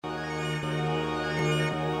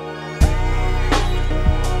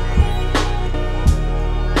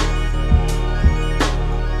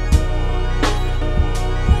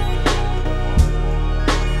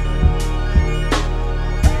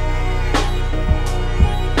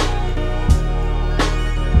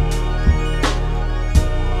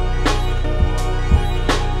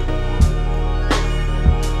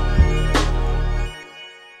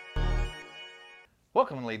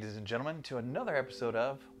ladies and gentlemen, to another episode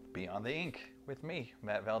of Beyond the Ink with me,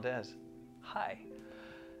 Matt Valdez. Hi.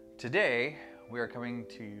 Today, we are coming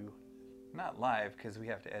to, not live because we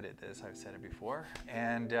have to edit this, I've said it before,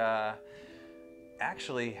 and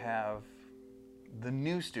actually have the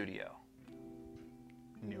new studio.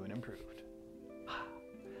 New and improved.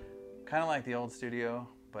 Kind of like the old studio,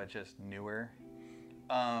 but just newer.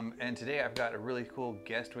 And today I've got a really cool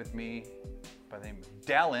guest with me by the name of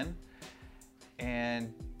Dallin.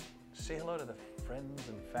 And say hello to the friends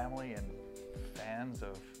and family and fans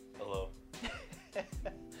of... Hello.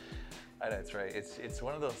 That's right. It's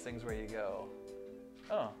one of those things where you go,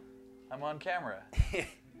 oh, I'm on camera.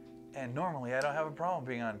 And normally I don't have a problem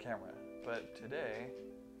being on camera. But today,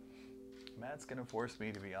 Matt's going to force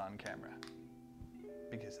me to be on camera.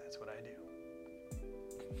 Because that's what I do.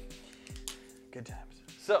 Good times.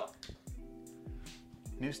 So,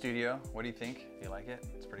 new studio. What do you think? Do you like it?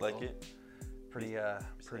 It's pretty cool. Like it? Pretty,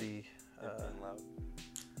 Being loud.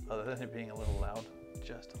 other than it being a little loud,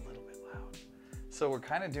 just a little bit loud. So we're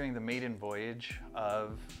kind of doing the maiden voyage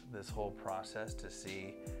of this whole process to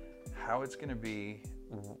see how it's going to be,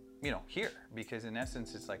 you know, here, because in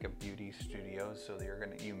essence it's like a beauty studio. So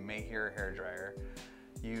you may hear a hairdryer,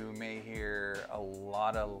 you may hear a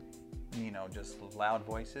lot of, you know, just loud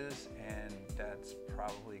voices, and that's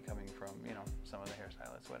probably coming from, you know, some of the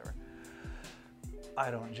hairstylists, whatever.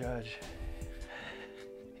 I don't judge.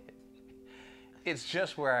 It's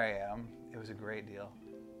just where I am. It was a great deal,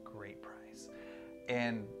 great price,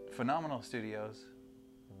 and phenomenal studios,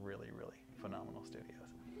 really, really phenomenal studios.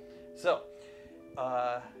 So,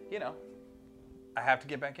 you know, I have to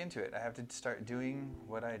get back into it. I have to start doing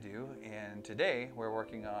what I do, and today we're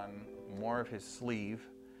working on more of his sleeve.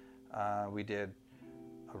 We did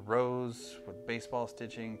a rose with baseball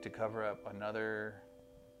stitching to cover up another,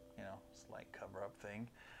 you know, slight cover-up thing.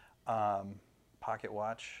 Pocket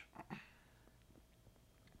watch.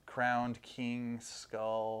 Crowned king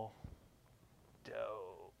skull.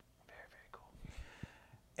 Dope. Very, very cool.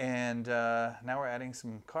 And now we're adding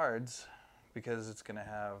some cards because it's going to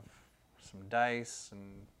have some dice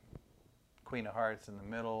and Queen of Hearts in the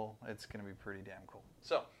middle. It's going to be pretty damn cool.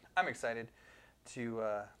 So I'm excited to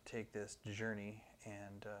take this journey.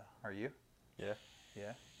 And are you? Yeah.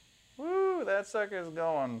 Yeah. Woo, that sucker's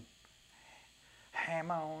going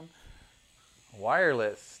ham on.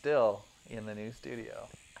 Wireless still in the new studio.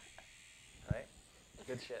 Right?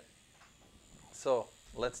 Good shit. So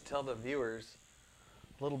let's tell the viewers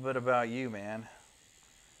a little bit about you, man.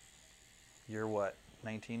 You're what,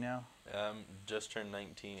 19 now? Just turned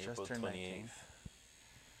 19, Just April turned 28th. 19.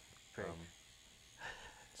 Very.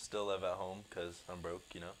 Still live at home because I'm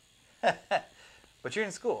broke, you know. But you're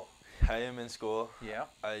in school. I am in school. Yeah.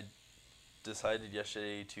 I decided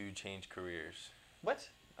yesterday to change careers. What?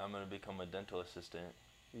 I'm going to become a dental assistant.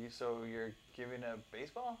 So you're giving up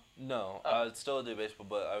baseball? No, Oh. I still do baseball,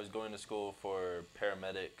 but I was going to school for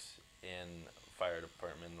paramedics and fire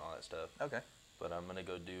department and all that stuff. Okay. But I'm going to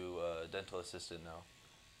go do dental assistant now.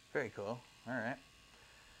 Very cool. All right.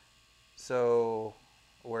 So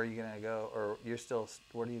where are you going to go? Or you're still,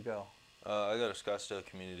 where do you go? I go to Scottsdale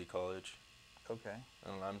Community College. Okay.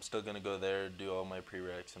 And I'm still going to go there, do all my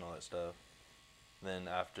prereqs and all that stuff. Then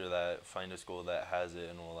after that, find a school that has it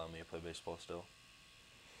and will allow me to play baseball still.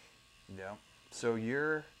 Yeah. So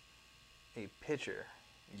you're a pitcher.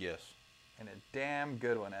 Yes. And a damn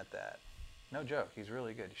good one at that. No joke. He's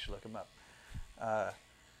really good. You should look him up.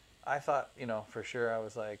 I thought, you know, for sure I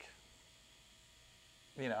was like,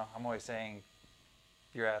 you know, I'm always saying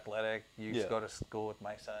you're athletic. You Yeah. go to school with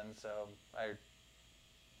my son, so I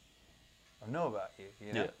know about you,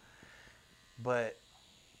 you know? Yeah. But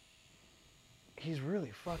he's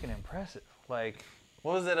really fucking impressive. Like,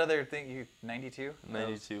 what was that other thing? You 92?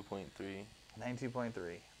 92.3.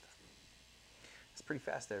 92.3. It's pretty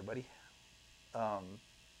fast there, buddy. Now,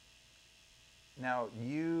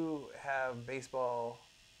 you have baseball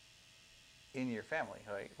in your family,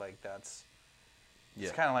 right? Like, that's... Yeah.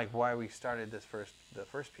 It's kind of like why we started the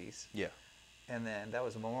first piece. Yeah. And then that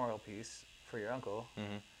was a memorial piece for your uncle.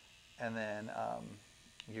 Mm-hmm. And then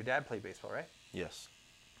your dad played baseball, right? Yes.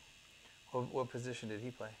 What position did he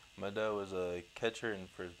play? My dad was a catcher and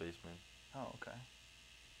first baseman. Oh, okay.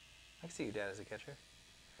 I can see your dad as a catcher.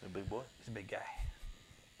 A big boy. He's a big guy.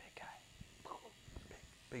 Big guy.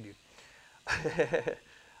 Big dude.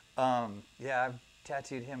 Yeah, I've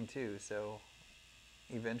tattooed him too, so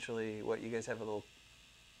eventually, you guys have a little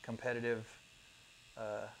competitive,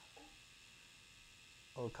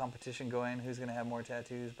 little competition going? Who's going to have more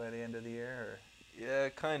tattoos by the end of the year? Or? Yeah,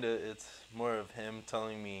 kind of. It's more of him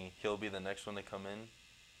telling me he'll be the next one to come in.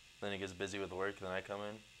 Then he gets busy with work, then I come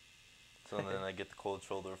in. So then I get the cold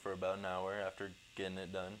shoulder for about an hour after getting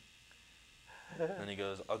it done. And he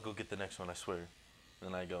goes, I'll go get the next one, I swear.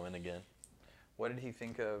 Then I go in again. What did he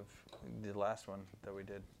think of the last one that we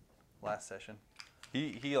did, last session?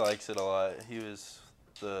 He likes it a lot. He was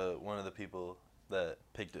one of the people that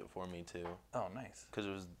picked it for me too. Oh, nice. Because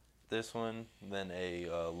it was this one, then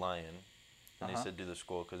a lion. And he said do the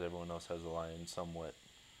skull because everyone else has a lion somewhat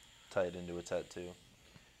tied into a tattoo.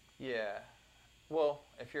 Yeah. Well,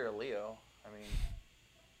 if you're a Leo, I mean,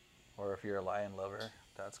 or if you're a lion lover,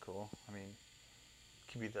 that's cool. I mean,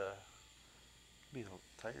 could be the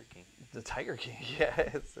Tiger King. The Tiger King,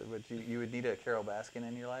 yes. But you would need a Carol Baskin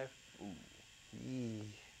in your life? Ooh,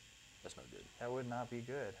 Yee. that's not good. That would not be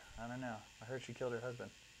good. I don't know. I heard she killed her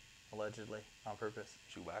husband, allegedly, on purpose.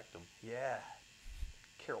 She whacked him. Yeah.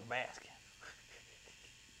 Carol Baskin.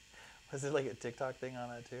 Was it like a TikTok thing on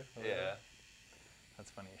that too? Yeah.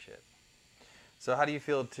 That's funny as shit. So how do you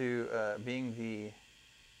feel to being the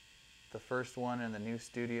first one in the new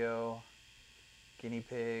studio, guinea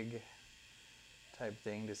pig type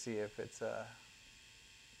thing to see if it's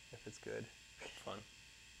good? Fun.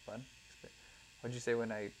 Fun? What'd you say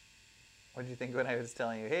what'd you think when I was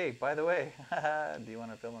telling you, hey, by the way, do you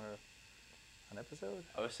want to film an episode?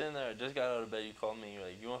 I was sitting there, I just got out of bed, you called me, you're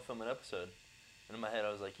like, you want to film an episode? And in my head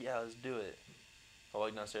I was like, yeah, let's do it. I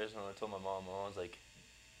walked downstairs and I told my mom was like,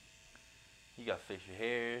 you gotta fix your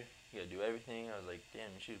hair, you gotta do everything. I was like,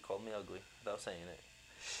 damn, you should have called me ugly without saying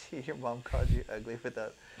it. Your mom called you ugly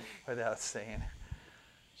without saying.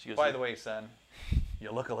 She goes, by the way, son,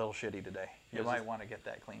 you look a little shitty today. You Yes, might want to get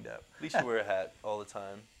that cleaned up. at least you wear a hat all the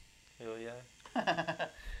time. I go, yeah.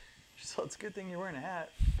 So it's a good thing you're wearing a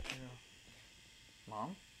hat. You know.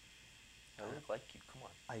 Mom, I look like you, come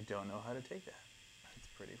on. I don't know how to take that. It's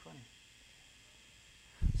pretty funny.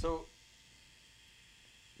 So,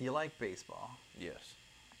 you like baseball. Yes.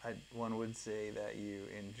 One would say that you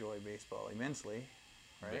enjoy baseball immensely,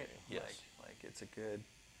 right? Very, yes. Like it's a good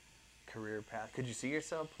career path. Could you see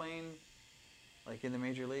yourself playing, like in the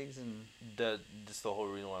major leagues and? That's the whole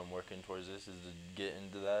reason why I'm working towards this is to get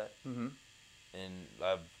into that. Mm-hmm. And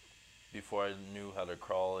before I knew how to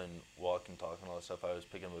crawl and walk and talk and all that stuff, I was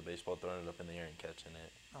picking up a baseball, throwing it up in the air and catching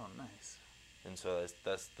it. Oh, nice. And so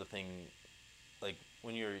that's the thing. Like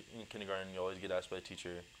when you're in kindergarten, you always get asked by a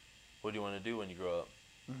teacher, "What do you want to do when you grow up?"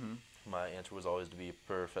 Mm-hmm. My answer was always to be a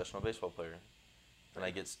professional baseball player. And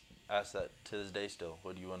I get asked that to this day still.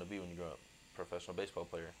 What do you want to be when you grow up? Professional baseball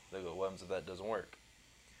player. They go, what happens if that doesn't work?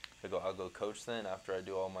 I go, I'll go coach then. After I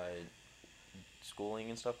do all my schooling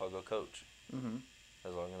and stuff, I'll go coach. Mm-hmm.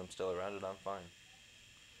 As long as I'm still around it, I'm fine.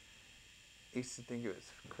 I used to think it was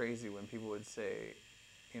crazy when people would say,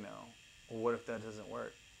 you know, well, what if that doesn't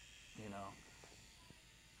work? You know,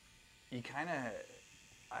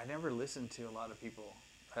 I never listen to a lot of people.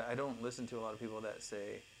 I don't listen to a lot of people that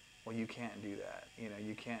say, well, you can't do that. You know,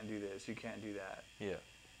 you can't do this, you can't do that. Yeah.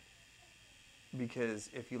 Because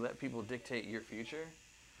if you let people dictate your future,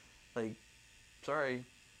 like, sorry,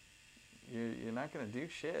 you're not gonna do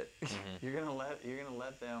shit. Mm-hmm. You're gonna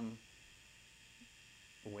let them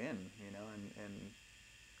win, you know, and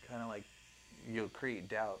kind of like you'll create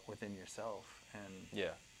doubt within yourself, and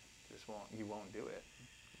Yeah. you won't do it.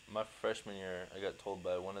 My freshman year, I got told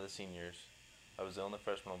by one of the seniors, I was the only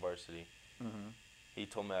freshman on varsity. Mm-hmm. He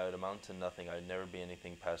told me I would amount to nothing. I'd never be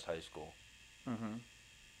anything past high school. Mm-hmm.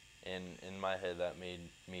 And in my head, that made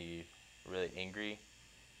me really angry,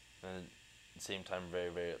 and at the same time, very,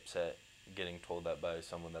 very upset getting told that by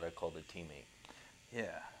someone that I called a teammate.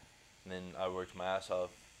 Yeah. And then I worked my ass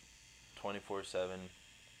off 24/7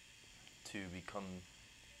 to become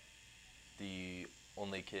the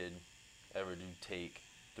only kid ever to take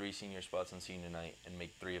 3 senior spots on senior night and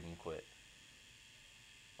make 3 of them quit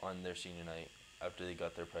on their senior night after they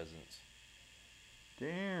got their presents.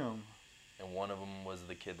 Damn. And one of them was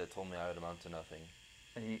the kid that told me I would amount to nothing.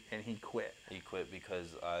 And he quit. He quit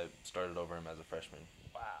because I started over him as a freshman.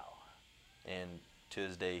 Wow. And to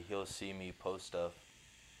this day, he'll see me post stuff,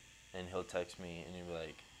 and he'll text me, and he'll be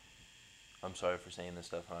like, I'm sorry for saying this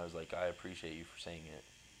stuff. And I was like, I appreciate you for saying it.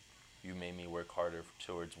 You made me work harder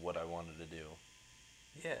towards what I wanted to do.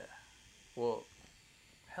 Yeah. Well,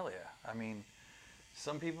 hell yeah. I mean,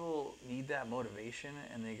 some people need that motivation,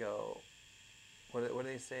 and they go, what do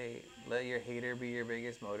they say? Let your hater be your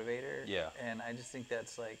biggest motivator. Yeah. And I just think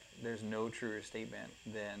that's like, there's no truer statement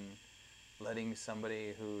than letting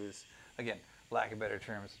somebody who's, again, lack of better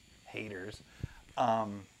terms, haters,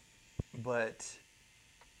 but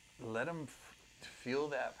let them feel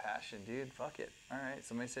that passion, dude. Fuck it. All right.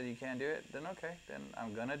 Somebody said you can't do it. Then okay. Then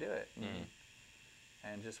I'm gonna do it.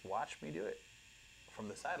 And just watch me do it from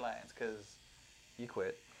the sidelines, because you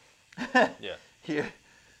quit. Yeah. You,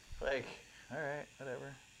 like, all right,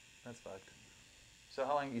 whatever. That's fucked. So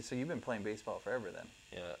how long? So you've been playing baseball forever then?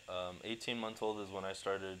 Yeah. 18 months old is when I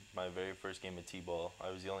started my very first game of t-ball. I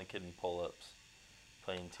was the only kid in pull-ups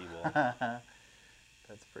playing t-ball.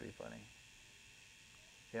 That's pretty funny.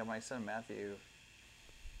 Yeah, my son Matthew,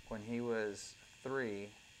 when he was 3,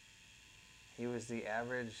 he was the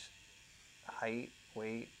average height,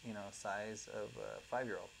 weight, size of a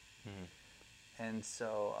 5-year-old. Mm-hmm. And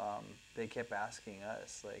so they kept asking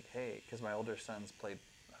us, like, hey, because my older sons played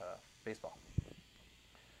baseball.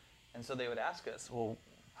 And so they would ask us, well,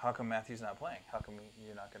 how come Matthew's not playing? How come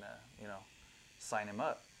you're not going to, sign him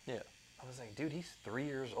up? Yeah. I was like, dude, he's 3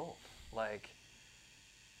 years old. Like,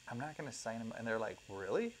 I'm not going to sign him. And they're like,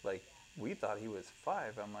 really? Like, we thought he was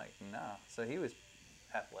 5. I'm like, nah. So he was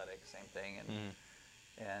athletic, same thing.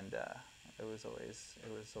 And it was always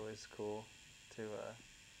cool to.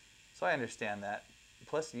 So I understand that.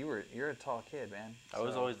 Plus, you're a tall kid, man. I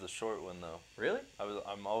was always the short one though. Really?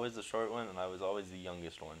 I'm always the short one, and I was always the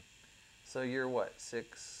youngest one. So you're what,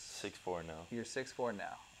 6'4" now. You're 6'4"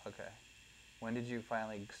 now. Okay. When did you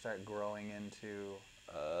finally start growing into?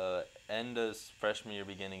 End of freshman year,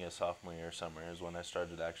 beginning of sophomore year, summer is when I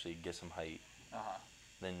started to actually get some height.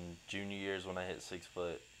 Then junior year is when I hit 6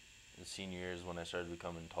 foot. And senior year is when I started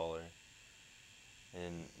becoming taller.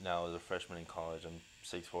 And now as a freshman in college, I'm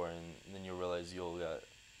 6'4", and then you realize you got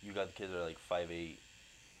the kids that are like 5'8",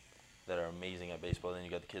 that are amazing at baseball. Then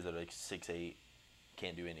you got the kids that are like 6'8",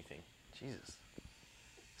 can't do anything. Jesus.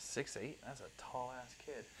 6'8"? That's a tall ass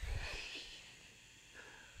kid.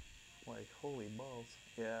 Like, holy balls.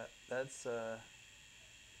 Yeah, that's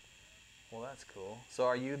well, that's cool. So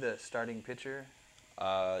are you the starting pitcher?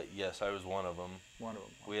 Yes, I was one of them. One of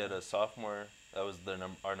them. We had a sophomore that was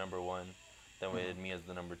our number 1. Then we had me as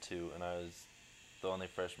the number 2, and I was the only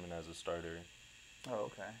freshman as a starter.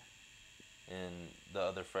 Oh, okay. And the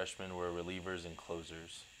other freshmen were relievers and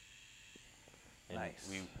closers. And nice.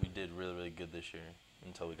 We did really, really good this year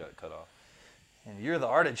until we got cut off. And you're the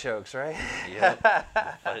Artichokes, right? Yep, the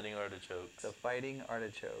Fighting Artichokes. The Fighting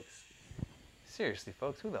Artichokes. Seriously,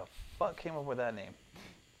 folks, who the fuck came up with that name?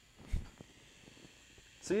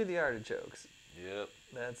 So you're the Artichokes. Yep.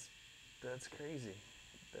 That's crazy.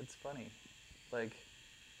 That's funny. Like,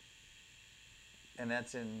 and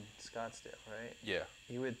that's in Scottsdale, right? Yeah.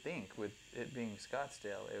 You would think with it being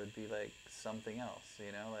Scottsdale, it would be like something else,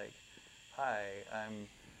 like, hi, I'm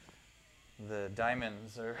the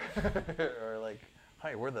Diamonds, or or like,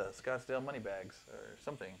 hi, we're the Scottsdale Moneybags, or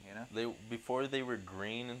something, Before they were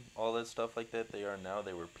green and all that stuff like that, they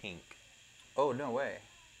were pink. Oh, no way.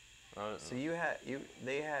 So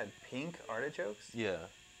they had pink artichokes? Yeah.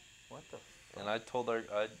 What the fuck? And I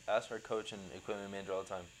asked our coach and equipment manager all the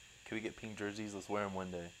time, can we get pink jerseys? Let's wear them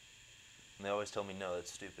one day. And they always tell me, no,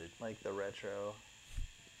 that's stupid. Like the retro.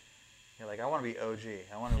 You're like, I want to be OG.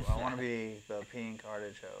 I want to be the pink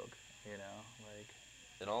artichoke, like.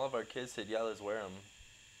 And all of our kids said, yeah, let's wear them.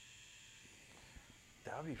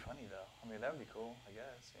 That would be funny, though. I mean, that would be cool, I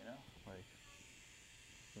guess, like,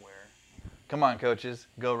 wear. Come on, coaches,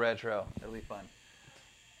 go retro. It'll be fun.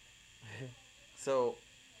 So,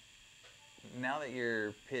 now that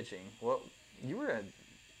you're pitching, you weren't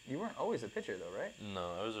always a pitcher, though, right?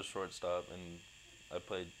 No, I was a shortstop, and I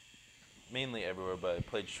played mainly everywhere, but I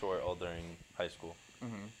played short all during high school.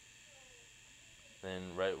 Mm-hmm.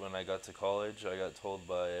 Then right when I got to college, I got told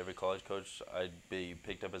by every college coach I'd be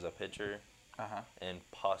picked up as a pitcher and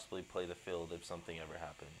possibly play the field if something ever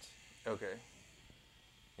happens. Okay.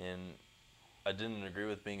 And I didn't agree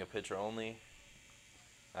with being a pitcher only.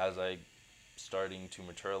 As I starting to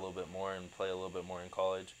mature a little bit more and play a little bit more in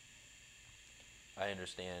college, I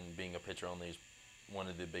understand being a pitcher only is one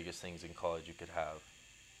of the biggest things in college you could have.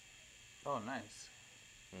 Oh, nice.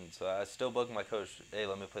 And so I still bug my coach, hey,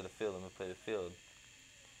 let me play the field.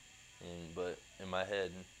 But in my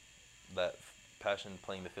head, that passion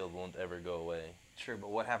playing the field won't ever go away. Sure, but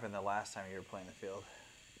what happened the last time you were playing the field?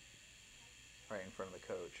 Right in front of the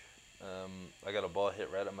coach. I got a ball hit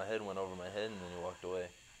right at my head, went over my head, and then he walked away.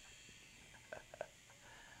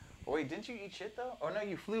 Wait, didn't you eat shit, though? Oh, no,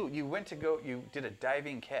 you did a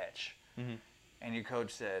diving catch. Mm-hmm. And your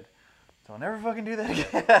coach said, don't ever fucking do that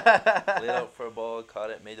again. Laid out for a ball, caught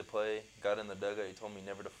it, made the play, got in the dugout. He told me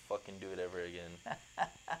never to fucking do it ever again.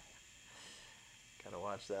 Gotta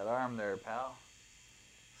watch that arm there, pal.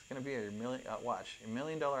 It's gonna be $1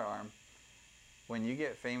 million arm. When you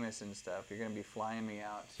get famous and stuff, you're gonna be flying me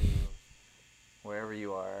out to wherever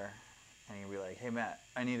you are, and you'll be like, hey, Matt,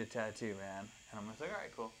 I need a tattoo, man. And I'm just like, all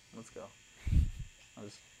right, cool, let's go. I'll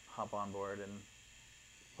just hop on board and...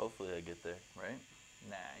 Hopefully I get there. Right?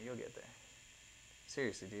 Nah, you'll get there.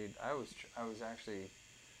 Seriously, dude. I was actually.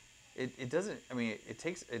 It doesn't. I mean, it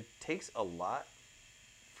takes a lot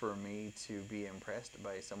for me to be impressed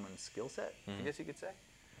by someone's skill set. I guess you could say.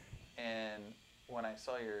 And when I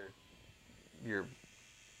saw your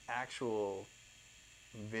actual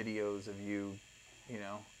videos of you, you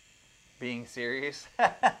know, being serious,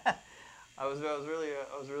 I was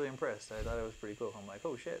really impressed. I thought it was pretty cool. I'm like,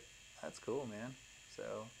 oh shit, that's cool, man. So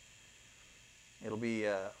it'll be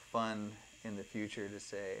fun in the future to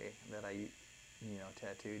say that I,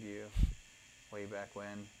 tattooed you way back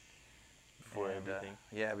when. Before everything.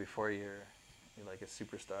 Yeah, before you're like a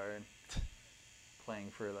superstar and playing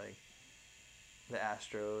for like the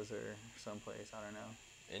Astros or someplace. I don't know.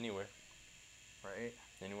 Anywhere. Right?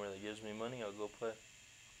 Anywhere that gives me money, I'll go play.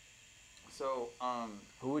 So,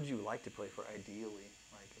 who would you like to play for ideally?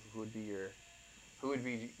 Like, who would be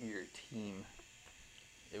your team?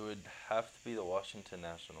 It would have to be the Washington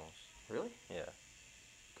Nationals. Really? Yeah.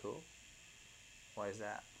 Cool. Why is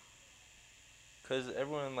that? Because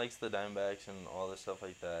everyone likes the Diamondbacks and all this stuff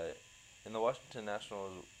like that. And the Washington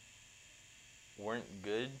Nationals weren't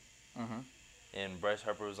good. Mm-hmm. And Bryce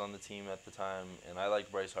Harper was on the team at the time, and I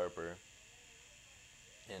liked Bryce Harper.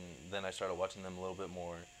 And then I started watching them a little bit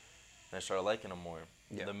more, and I started liking them more.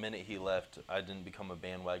 Yeah. The minute he left, I didn't become a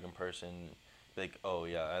bandwagon person. Like, oh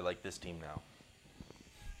yeah, I like this team now.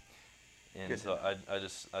 And Good so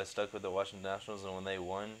I stuck with the Washington Nationals, and when they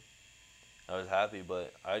won, I was happy.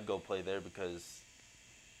 But I'd go play there because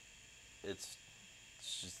it's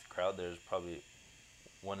just the crowd there is probably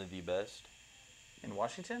one of the best. In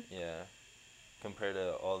Washington? Yeah. Compared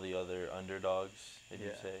to all the other underdogs, if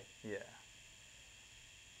you say. Yeah.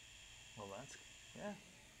 Well, yeah,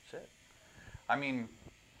 shit. I mean,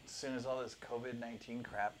 as soon as all this COVID-19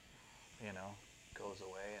 crap, goes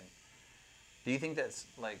away, and do you think that's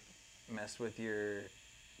like messed with your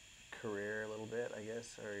career a little bit, I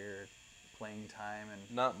guess, or your playing time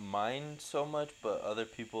and? Not mine so much, but other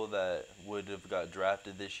people that would have got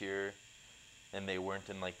drafted this year, and they weren't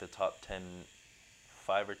in like the top 10,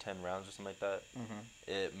 5 or 10 rounds or something like that.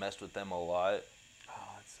 Mm-hmm. It messed with them a lot.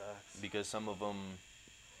 Oh, it sucks. Because some of them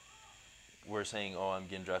were saying, "Oh, I'm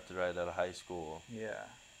getting drafted right out of high school," Yeah.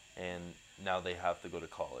 and now they have to go to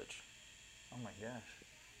college. Oh my gosh.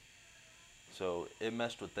 So it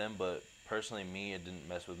messed with them, but personally, me, it didn't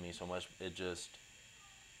mess with me so much. It just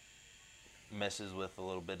messes with a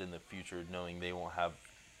little bit in the future, knowing they won't have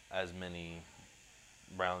as many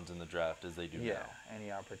rounds in the draft as they do now.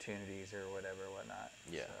 Any opportunities or whatnot.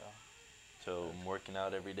 Yeah. So I'm working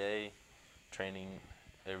out every day, training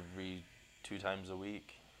every 2 times a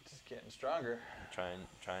week. Just getting stronger.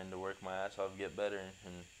 Trying to work my ass off, get better,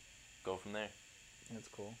 and go from there. That's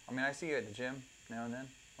cool. I mean, I see you at the gym now and then,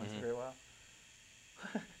 once in a great while.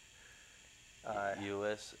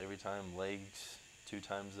 EOS every time, legs 2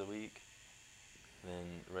 times a week.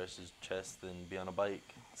 Then the rest is chest, then be on a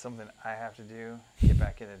bike. Something I have to do, get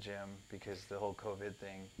back in the gym, because the whole COVID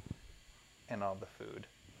thing and all the food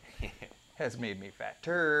has made me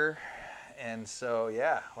fatter. And so,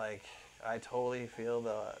 yeah, like, I totally feel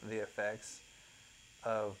the effects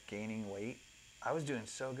of gaining weight. I was doing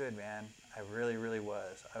so good, man. I really, really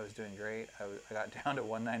was. I was doing great. I got down to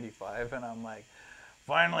 195, and I'm like,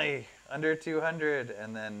 finally, under 200.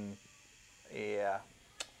 And then, yeah.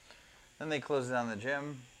 Then they closed down the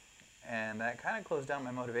gym, and that kind of closed down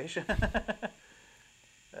my motivation.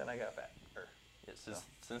 Then I got fat. Yeah,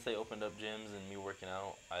 since they opened up gyms and me working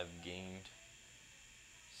out, I've gained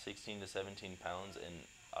 16 to 17 pounds, and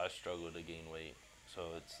I struggle to gain weight. So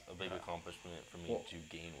it's a big accomplishment for me to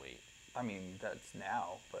gain weight. I mean, that's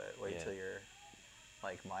now, but wait Yeah. till you're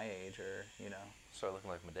like my age, or Start looking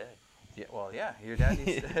like my dad. Yeah, well, yeah, your dad.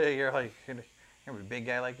 You're like you're a big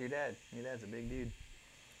guy like your dad. Your dad's a big dude.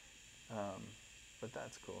 But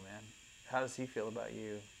that's cool, man. How does he feel about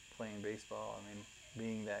you playing baseball? I mean,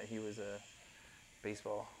 being that he was a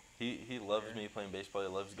baseball. He loves me playing baseball. He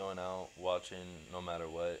loves going out, watching, no matter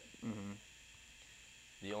what. Mm-hmm.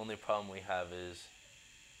 The only problem we have is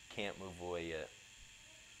can't move away yet.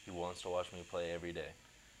 He wants to watch me play every day.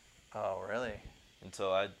 Oh, really? And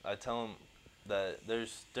so I tell him that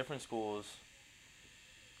there's different schools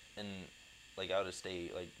in, like, out of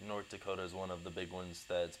state. Like, North Dakota is one of the big ones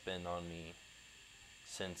that's been on me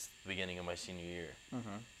since the beginning of my senior year.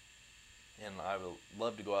 Mm-hmm. And I would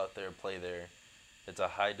love to go out there and play there. It's a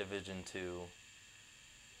high Division II,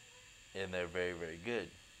 and they're very, very good.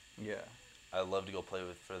 Yeah. I love to go play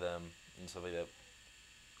for them and stuff like that.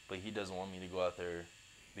 But he doesn't want me to go out there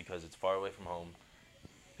because it's far away from home.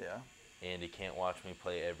 Yeah. And he can't watch me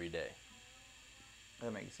play every day.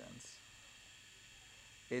 That makes sense.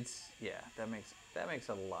 that makes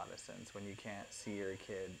a lot of sense when you can't see your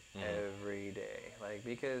kid Mhm. every day. Like,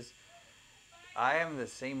 because I am the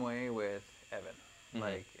same way with Evan. Mhm.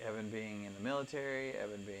 Like, Evan being in the military,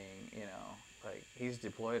 Evan being, like, he's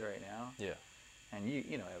deployed right now. Yeah. And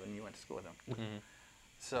you know Evan, you went to school with him. Mhm.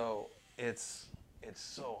 So it's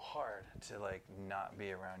so hard to, like, not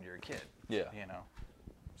be around your kid. Yeah.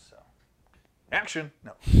 So action.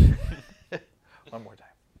 No. One more time.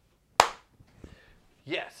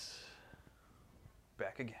 Yes.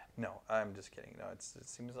 Back again. No, I'm just kidding. No, it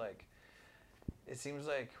seems like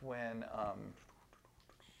when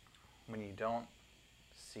you don't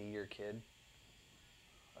see your kid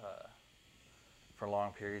for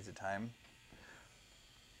long periods of time,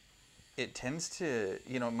 it tends to,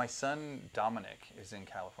 my son Dominic is in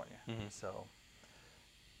California. Mhm. So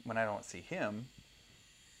when I don't see him,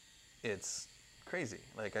 it's crazy.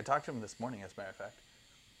 Like, I talked to him this morning, as a matter of fact,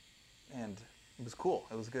 and it was cool.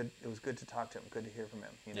 It was good. It was good to talk to him. Good to hear from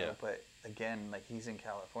him. Yeah. But again, like, he's in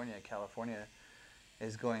California. California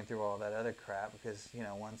is going through all that other crap because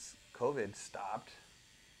once COVID stopped,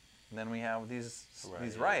 then we have these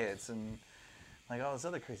riots and, like, all this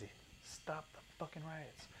other crazy. Stop the fucking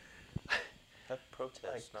riots. Have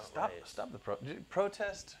protests, Like, not riots. stop the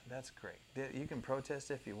protest. That's great. You can protest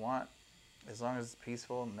if you want, as long as it's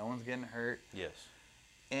peaceful. No one's getting hurt. Yes.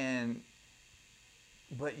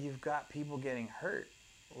 But you've got people getting hurt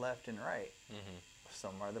left and right. Mhm.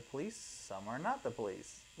 Some are the police, some are not the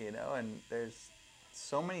police. And there's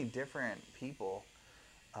so many different people.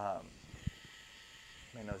 My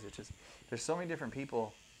nose itches. There's so many different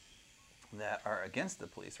people that are against the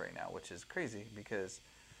police right now, which is crazy because,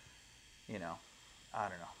 I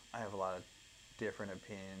don't know. I have a lot of different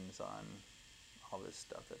opinions on all this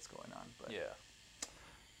stuff that's going on. But Yeah.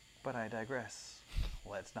 But I digress.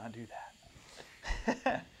 Let's not do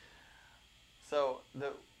that. So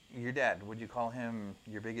your dad, would you call him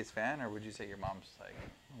your biggest fan, or would you say your mom's, like,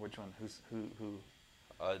 which one? Who?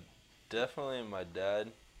 Definitely my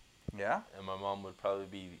dad, Yeah. and my mom would probably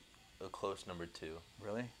be a close number 2.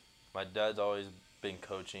 Really? My dad's always been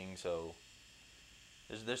coaching, so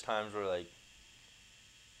there's times where, like,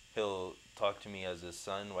 he'll talk to me as his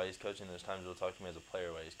son while he's coaching. There's times he'll talk to me as a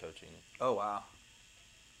player while he's coaching. Oh, wow.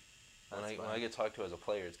 When I get talked to as a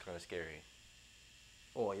player, it's kind of scary.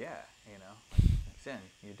 Well, yeah, Like,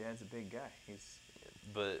 your dad's a big guy.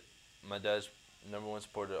 But my dad's number one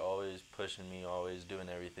supporter, always pushing me, always doing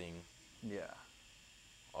everything, Yeah.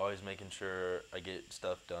 always making sure I get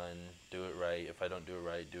stuff done, do it right. If I don't do it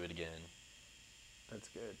right, do it again. That's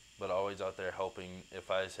good. But always out there helping.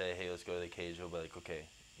 If I say, hey, let's go to the cage, he'll be like, okay.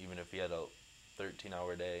 Even if he had a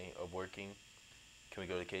 13-hour day of working, can we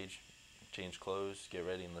go to the cage, change clothes, get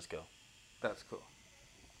ready, and let's go. That's cool.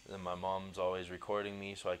 Then my mom's always recording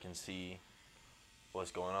me so I can see what's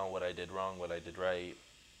going on, what I did wrong, what I did right.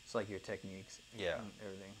 It's like your techniques. Yeah. And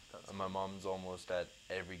everything. And my mom's almost at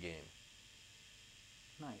every game.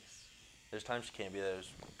 Nice. There's times she can't be there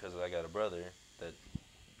because I got a brother that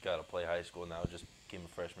got to play high school now, just became a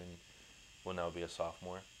freshman, will now be a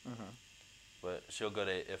sophomore. Mm-hmm. But she'll go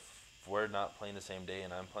to, if we're not playing the same day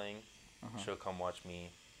and I'm playing, she'll come watch me.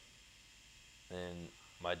 Then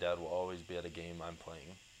my dad will always be at a game I'm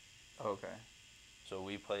playing. Okay. So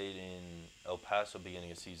we played in El Paso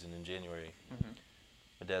beginning of season in January. Mm-hmm.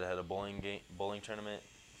 My dad had a bowling tournament,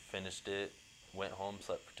 finished it, went home,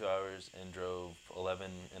 slept for 2 hours, and drove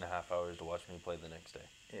 11 and a half hours to watch me play the next day.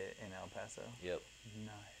 In El Paso? Yep.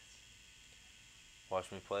 Nice.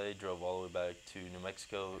 Watched me play, drove all the way back to New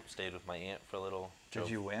Mexico, stayed with my aunt for a little. Did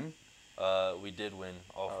you win? We did win.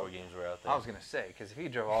 All 4 games were out there. I was going to say, because if he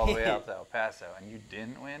drove all the way out to El Paso and you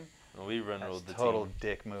didn't win, we run rolled the total team.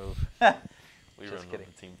 dick move. We run rolled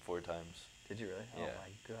the team 4 times. Did you really? Yeah. Oh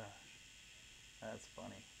my gosh. That's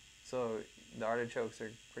funny. So the artichokes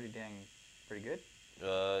are pretty good?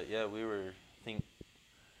 Yeah, we were, I think,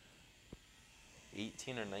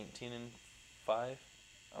 18 or 19 and 5.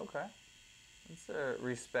 Okay. It's a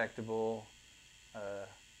respectable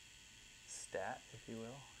stat, if you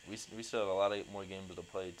will. We still have a lot of more games to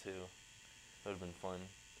play, too. It would have been fun.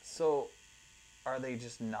 So, are they you're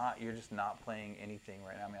just not playing anything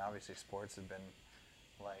right now? I mean, obviously sports have been,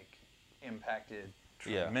 like, impacted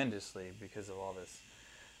tremendously because of all this.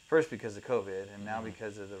 First because of COVID, and now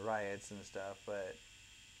because of the riots and stuff, but,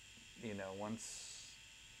 once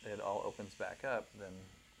it all opens back up, then...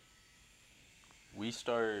 We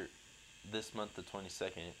start this month, the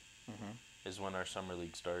 22nd, is when our summer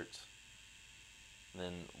league starts. And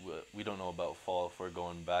then we don't know about fall, if we're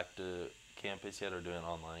going back to campus yet or doing it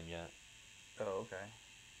online yet. Oh, okay.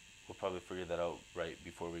 We'll probably figure that out right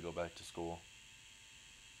before we go back to school.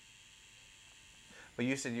 But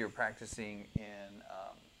you said you were practicing in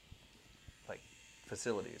like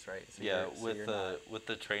facilities, right? So Yeah, you're not- with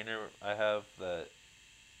the trainer I have that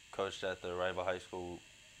coached at the rival high school,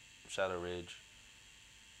 Shadow Ridge.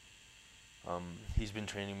 He's been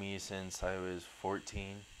training me since I was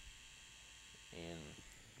 14, and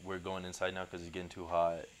we're going inside now because it's getting too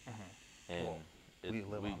hot, and Well, we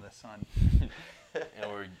live on the sun.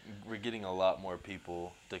 and we're getting a lot more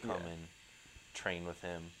people to come Yeah. and train with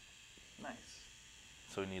him. Nice.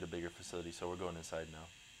 So we need a bigger facility. So we're going inside now.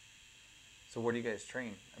 So where do you guys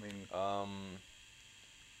train? I mean,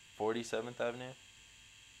 47th Avenue.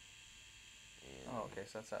 And oh, okay,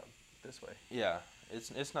 so that's out this way. yeah,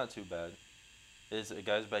 it's not too bad. It's a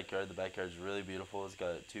guy's backyard. The backyard's really beautiful. It's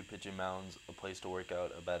got 2 pitching mounds, a place to work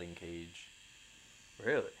out, a batting cage.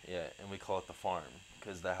 Really? Yeah, and we call it the farm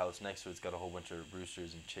because the house next to it's got a whole bunch of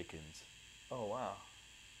roosters and chickens. Oh wow.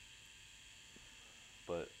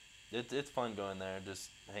 But it's fun going there, just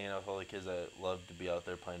hanging out with all the kids that love to be out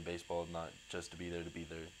there playing baseball, not just to be there to be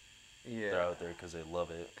there. Yeah. They're out there because they love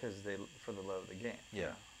it. Because they for the love of the game. Yeah. you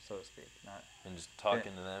know, so to speak. Not. And just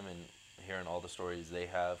talking to them and hearing all the stories they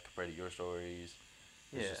have compared to your stories.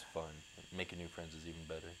 It's Yeah. just fun. Making new friends is even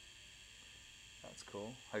better. That's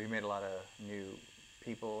cool. Have you made a lot of new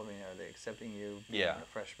people? I mean, are they accepting you? Yeah. Being a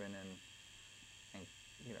freshman and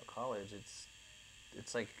college.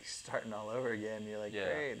 It's like starting all over again. You're like,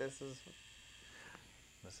 Yeah. great, this is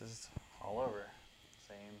all over.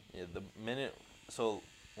 Same. Yeah, the minute so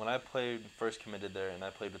when I first committed there and I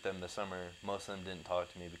played with them this summer, most of them didn't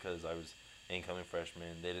talk to me because I was incoming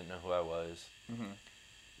freshman. They didn't know who I was. Mm-hmm.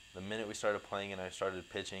 The minute we started playing and I started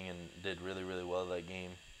pitching and did really, really well that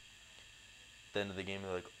game, at the end of the game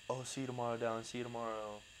they're like, oh, see you tomorrow, Dallin, see you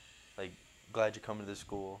tomorrow. Like, glad you're coming to this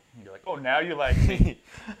school. You're like, oh, now you like me.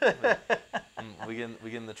 We get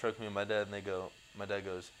in the truck, me and my dad, and my dad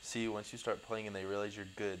goes, see, once you start playing and they realize you're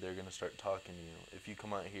good, they're going to start talking to you. If you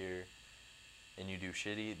come out here and you do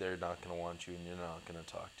shitty, they're not going to want you and you're not going to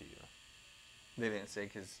talk to you. They didn't say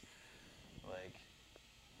because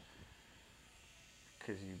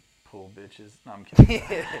you pull bitches. No, I'm kidding.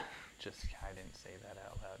 Just, I didn't say that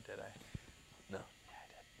out loud, did I? No. Yeah, I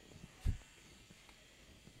did.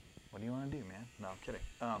 What do you want to do, man? No, I'm kidding.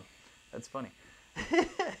 That's funny.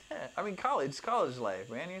 I mean, college life,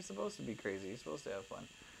 man. You're supposed to be crazy. You're supposed to have fun.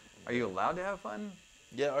 Are you allowed to have fun?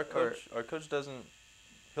 Yeah, our coach doesn't,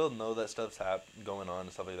 he'll know that stuff's going on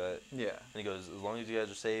and stuff like that. Yeah. And he goes, as long as you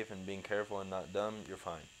guys are safe and being careful and not dumb, you're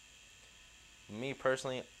fine. Me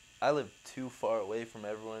personally, I live too far away from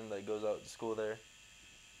everyone that goes out to school there.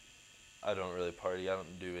 I don't really party. I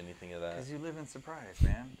don't do anything of that. Because you live in Surprise,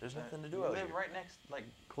 man. There's nothing to do you out live here. right next, like,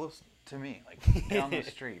 close to me, like, down the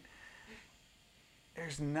street.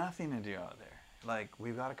 There's nothing to do out there. Like,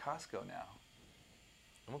 we've got a Costco now.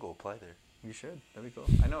 I'm gonna go apply there. You should. That'd be cool.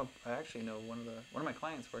 I actually know one of my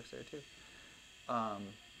clients works there too. And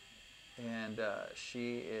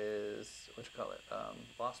she is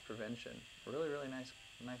loss prevention. Really, really nice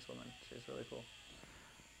woman. She's really cool.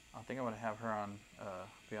 I think I'm gonna have her on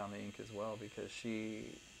Beyond the Ink as well because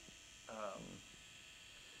she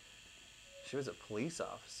was a police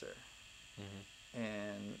officer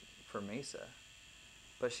and for Mesa,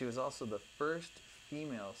 but she was also the first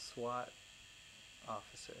female SWAT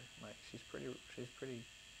officer. Like she's pretty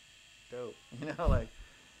dope. You know, like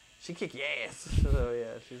she kick your ass. So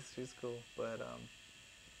yeah, she's cool. But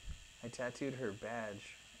I tattooed her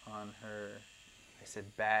badge on her. I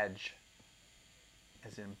said badge,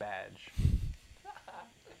 as in badge.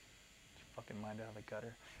 Fucking mind out of the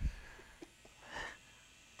gutter.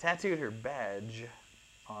 Tattooed her badge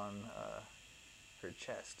on her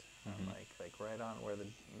chest, like right on where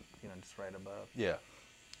just right above. Yeah.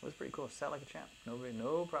 It was pretty cool. Sat like a champ.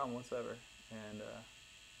 No problem whatsoever. And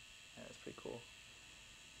yeah, it's pretty cool.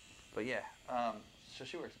 But yeah, so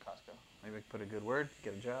she works at Costco. Maybe I could put a good word,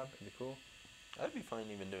 get a job. It'd be cool. I'd be fine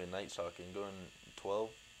even doing night stalking, going 12.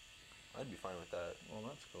 I'd be fine with that. Well,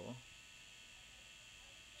 that's cool.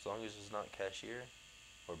 As long as it's not cashier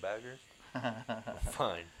or baggers, I'm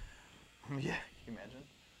fine. Yeah, can you imagine?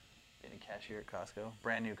 Being a cashier at Costco.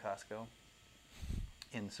 Brand new Costco.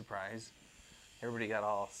 In Surprise. Everybody got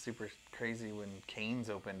all super crazy when Cane's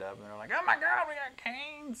opened up. And they're like, oh my God, we got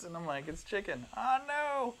Cane's. And I'm like, it's chicken. Oh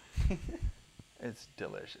no. It's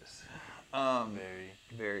delicious. Very.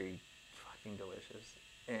 Very fucking delicious.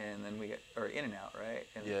 And then we got, or In-N-Out, right?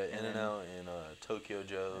 And, Yeah, and In-N-Out and Tokyo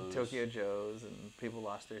Joe's. And Tokyo Joe's, and people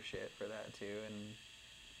lost their shit for that too. And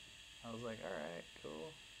I was like, all right, cool.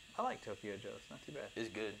 I like Tokyo Joe's, not too bad. It's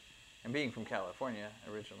good. And being from California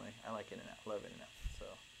originally, I like In-N-Out, love In-N-Out. So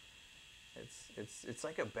it's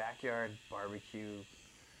like a backyard barbecue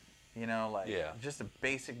You know, like Yeah. just a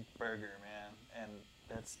basic burger, man, and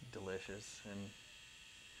that's delicious. And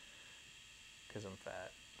because I'm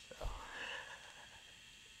fat, so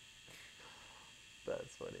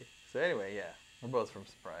that's funny. So anyway, yeah, we're both from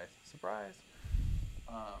Surprise. Surprise.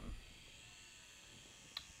 Um,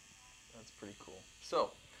 that's pretty cool.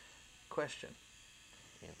 So, question: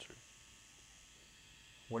 Answer.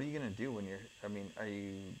 what are you gonna do when you're? I mean, are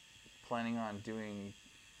you planning on doing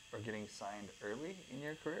or getting signed early in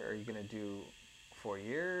your career? Are you gonna do 4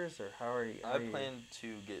 years, or how are you? I plan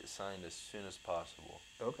to get signed as soon as possible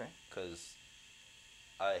Okay. because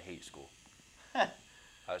I hate school.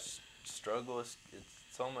 I struggle with it's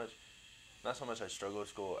so much. Not so much I struggle with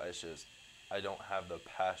school. It's just I don't have the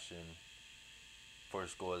passion for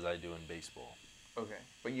school as I do in baseball. Okay,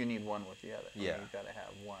 but you need one with the other. Yeah. You gotta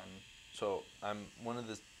have one. So I'm one of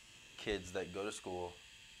the kids that go to school,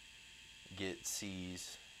 get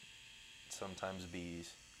C's, sometimes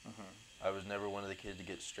B's. Mm-hmm. I was never one of the kids to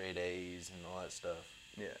get straight A's and all that stuff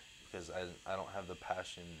Yeah. because I don't have the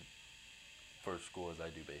passion for school as I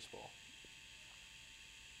do baseball.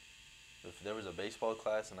 If there was a baseball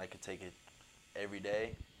class and I could take it every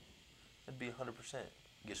day, it'd be 100%.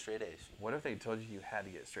 Get straight A's. What if they told you had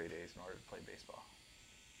to get straight A's in order to play baseball?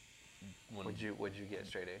 Would you get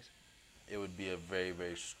straight A's? It would be a very,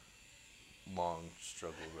 very long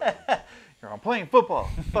struggle road. I'm playing football.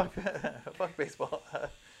 fuck, fuck baseball. It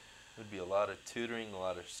would be a lot of tutoring, a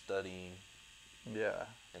lot of studying, Yeah.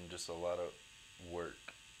 and just a lot of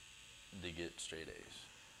work to get straight A's.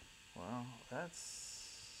 Well,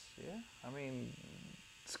 yeah. I mean,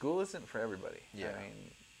 school isn't for everybody. Yeah. I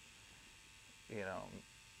mean, you know,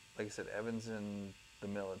 like I said, Evan's in the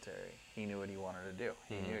military. He knew what he wanted to do.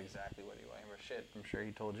 He knew exactly what he wanted. Or shit, I'm sure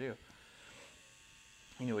he told you.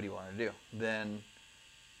 He knew what he wanted to do. Then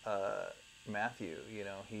Matthew, you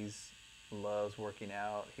know, loves working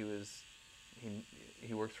out. He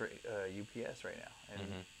works for UPS right now, and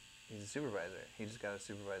he's a supervisor. He just got a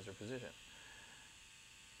supervisor position.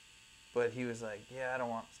 But he was like, yeah, I don't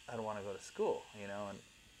want to go to school, you know,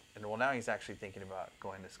 and well, now he's actually thinking about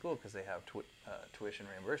going to school because they have tuition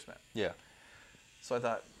reimbursement. Yeah. So I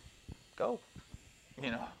thought, go,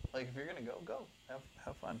 you know, like if you're gonna go,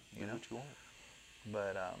 have fun, you know. Do what you want.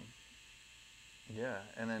 But yeah,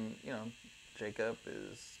 and then you know, Jacob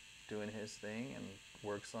is doing his thing and he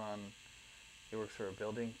works for a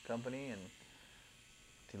building company and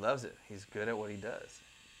he loves it. He's good at what he does.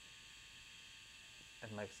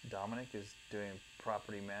 And like Dominic is doing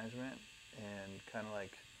property management and kind of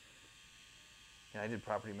like, you know, I did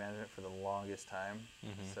property management for the longest time.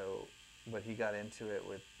 So, but he got into it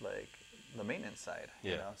with like the maintenance side,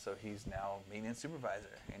 you know, so he's now maintenance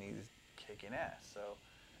supervisor and he's kicking ass. So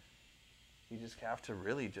you just have to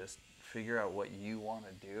really just figure out what you want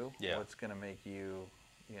to do, what's going to make you,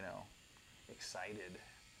 you know, excited,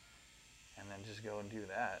 and then just go and do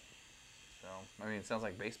that. So, I mean, it sounds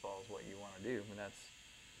like baseball is what you want to do, and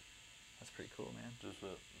that's pretty cool, man. Just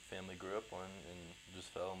what family grew up on and just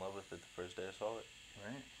fell in love with it the first day I saw it.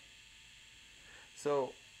 Right.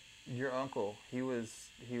 So, your uncle, he was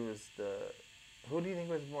the, who do you think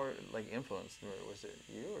was more like influenced? Was it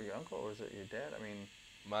you or your uncle, or was it your dad? I mean,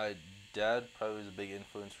 my dad probably was a big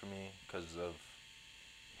influence for me because of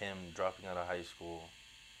him dropping out of high school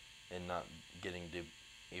and not getting to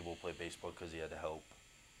able to play baseball because he had to help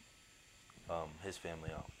his family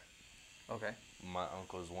out. Okay. My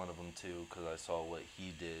uncle is one of them too because I saw what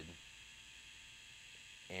he did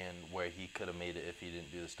and where he could have made it if he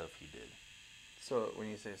didn't do the stuff he did. So when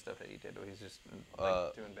you say stuff that he did, he's just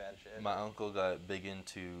like doing bad shit? My uncle got big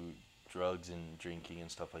into drugs and drinking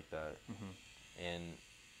and stuff like that. And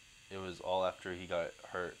it was all after he got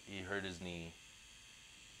hurt. He hurt his knee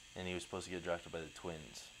and he was supposed to get drafted by the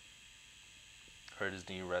Twins. Hurt his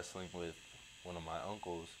knee wrestling with one of my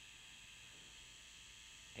uncles.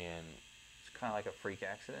 And it's kind of like a freak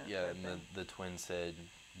accident. Yeah, and the Twins said,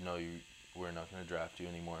 "No, we're not going to draft you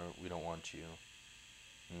anymore. We don't want you."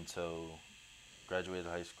 And so, graduated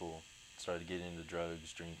high school, started getting into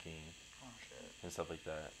drugs, drinking, and stuff like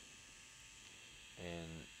that. And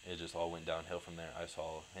it just all went downhill from there. I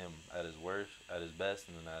saw him at his worst, at his best,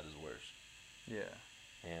 and then at his worst. Yeah.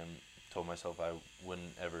 And told myself I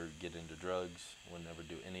wouldn't ever get into drugs, wouldn't ever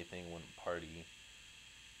do anything, wouldn't party.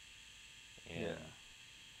 And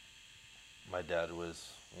my dad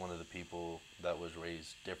was one of the people that was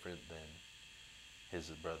raised different than his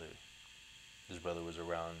brother. His brother was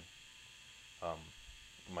around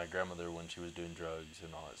my grandmother when she was doing drugs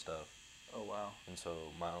and all that stuff. Oh, wow. And so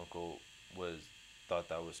my uncle thought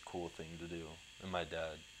that was a cool thing to do. And my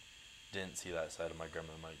dad didn't see that side of my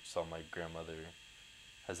grandmother. Saw my grandmother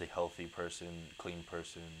as a healthy person, clean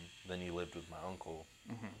person. Then he lived with my uncle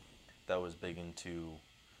that was big into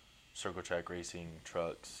circle track racing,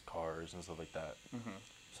 trucks, cars, and stuff like that.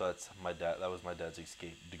 So that's my dad. That was my dad's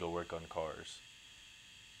escape, to go work on cars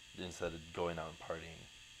instead of going out and partying.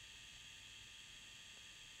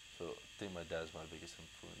 So I think my dad's my biggest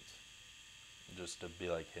influence, just to be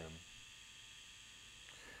like him.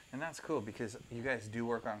 And that's cool because you guys do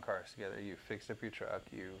work on cars together. You fixed up your truck.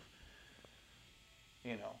 You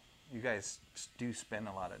know, you guys do spend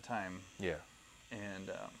a lot of time. Yeah. And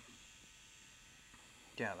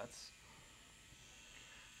yeah, that's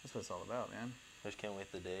what it's all about, man. I just can't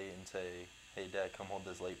wait the day and say, "Hey, Dad, come hold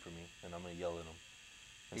this light for me," and I'm gonna yell at him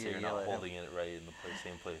and say, "You're not holding it right in the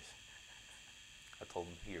same place." I told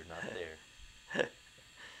him, "Here, not there."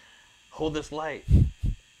 Hold this light.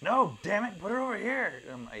 No, damn it, put it over here.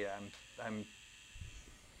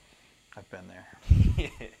 I've been there.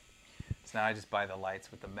 So now I just buy the lights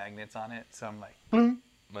with the magnets on it. So I'm like, bloom.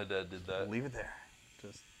 My dad did that. Leave it there.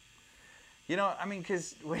 Just, you know, I mean,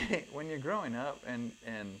 because when you're growing up and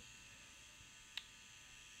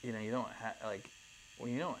you know, you don't have, like,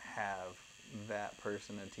 when you don't have that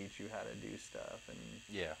person to teach you how to do stuff, and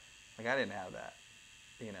yeah, like, I didn't have that,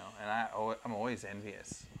 you know, and I'm always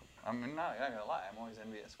envious. I'm not gonna lie, I'm always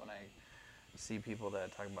envious when I see people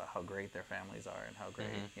that talk about how great their families are and how great,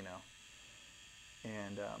 you know,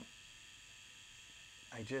 and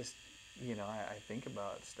I just, you know, I think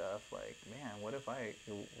about stuff like, man,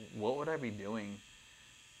 what would I be doing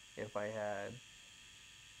if I had,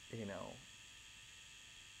 you know,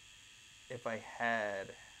 if I had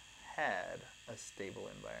a stable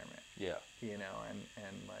environment. Yeah. You know,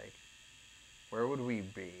 and like, where would we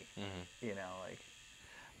be? You know, like,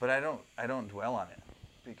 but I don't dwell on it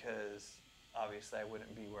because obviously I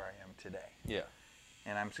wouldn't be where I am today. Yeah.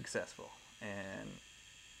 And I'm successful, and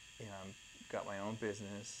you know, I've got my own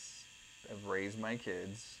business. I've raised my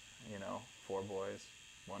kids. You know, 4 boys,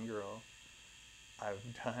 1 girl. I've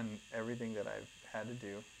done everything that I've had to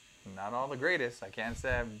do. Not all the greatest. I can't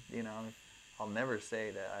say you know, I'll never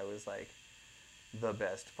say that I was like the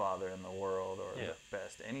best father in the world or the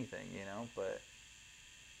best anything, you know, but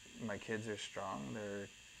my kids are strong. They're,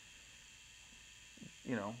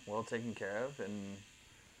 you know, well taken care of, and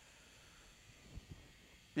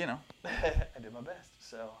you know, I did my best.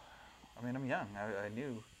 So, I mean, I'm young. I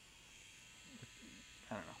knew,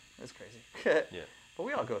 I don't know. It's crazy. Yeah. But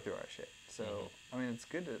we all go through our shit. So, I mean, it's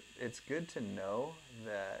good to know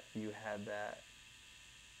that you had that,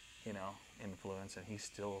 you know, influence, and he's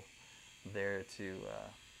still there to, you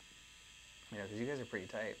know, because you guys are pretty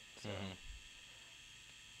tight. So.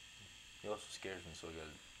 He also scares me, so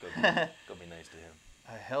I gotta be nice to him.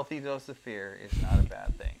 A healthy dose of fear is not a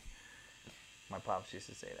bad thing. My pops used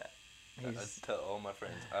to say that. I tell all my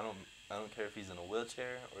friends, I don't care if he's in a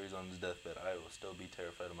wheelchair or he's on his deathbed. I will still be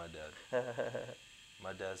terrified of my dad.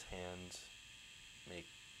 My dad's hands make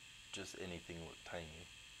just anything look tiny.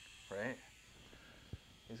 Right?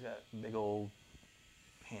 He's got big old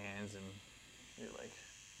hands, and you're like,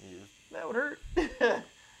 that would hurt.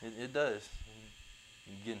 It does.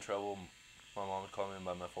 You get in trouble. My mom would call me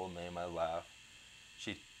by my full name. I laugh.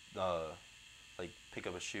 She'd like pick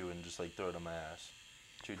up a shoe and just like throw it on my ass.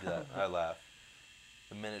 She would do that. I laugh.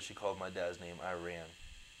 The minute she called my dad's name, I ran.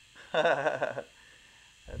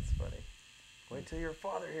 That's funny. Wait till your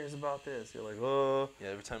father hears about this. You're like, oh. Yeah,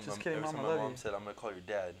 every time my mom said, I'm going to call your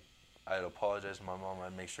dad, I'd apologize to my mom.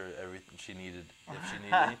 I'd make sure everything she needed, if she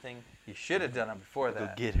needed anything. You should have done it before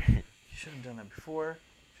that. Go get her. You should have done it before.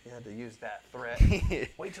 She had to use that threat.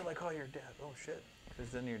 Wait till I call your dad. Oh, shit.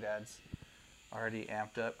 Because then your dad's already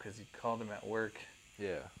amped up because you called him at work.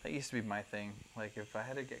 Yeah. That used to be my thing. Like, if I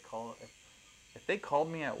had to get called, if they called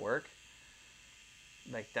me at work,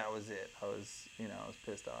 like, that was it. I was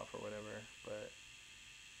pissed off or whatever. But,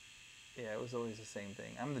 yeah, it was always the same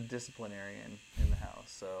thing. I'm the disciplinarian in the house,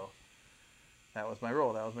 so that was my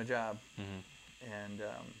role. That was my job. And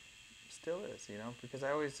still is, you know, because I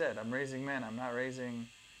always said, I'm raising men. I'm not raising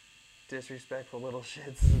disrespectful little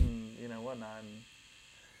shits and, you know, whatnot.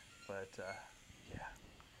 But, yeah,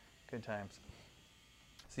 good times.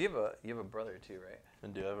 So you have a brother too, right? I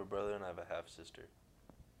do have a brother and I have a half sister.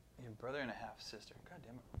 You have a brother and a half sister. God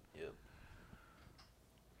damn it. Yep.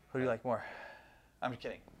 Who do you like more? I'm just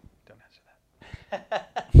kidding. Don't answer that.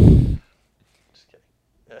 Just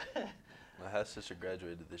kidding. My half sister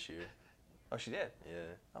graduated this year. Oh, she did?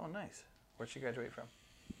 Yeah. Oh, nice. Where'd she graduate from?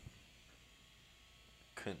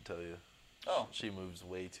 Couldn't tell you. Oh. She moves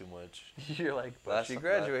way too much. You're like, but she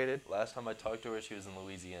graduated. Last time I talked to her, she was in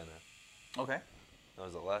Louisiana. Okay. That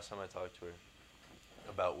was the last time I talked to her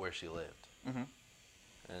about where she lived. Mm-hmm.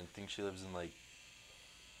 And I think she lives in like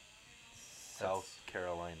South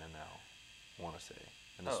Carolina now, I want to say.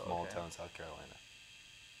 In a small town, South Carolina.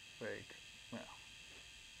 Well,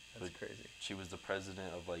 that's crazy. She was the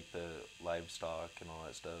president of, like, the livestock and all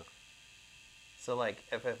that stuff. So, like,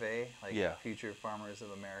 FFA? Like, Yeah. Future Farmers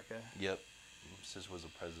of America? Yep. Sis was the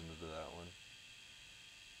president of that one.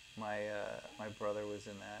 My brother was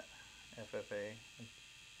in that FFA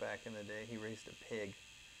back in the day. He raised a pig.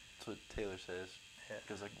 That's what Taylor says. Yeah.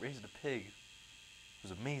 Because, like, raised a pig. It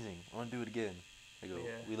was amazing. I want to do it again. I go,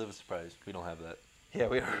 we live in Surprise. We don't have that. Yeah,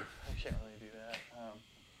 we can't really do that.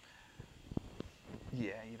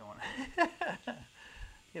 Yeah, you don't want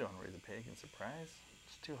you don't want to raise a pig in Surprise.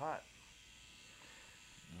 It's too hot.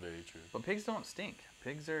 Very true. But pigs don't stink.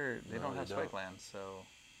 Pigs don't have spike glands, so,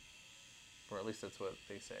 or at least that's what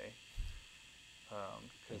they say.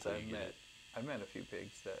 Because I've met a few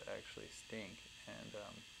pigs that actually stink, and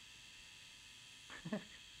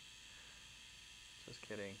just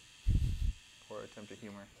kidding. Or attempt at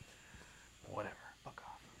humor. Whatever. Fuck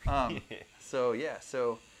off.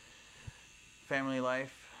 So family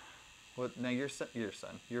life. What now? Your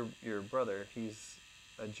brother. He's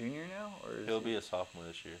a junior now, or He'll be a sophomore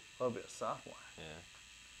this year. He'll be a sophomore. Yeah.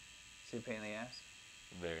 Is he a pain in the ass?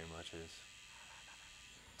 Very much is.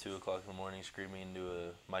 2 o'clock in the morning, screaming into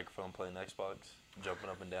a microphone, playing Xbox, jumping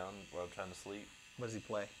up and down while I'm trying to sleep. What does he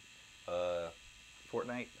play?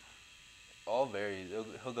 Fortnite. All varies.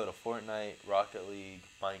 He'll go to Fortnite, Rocket League,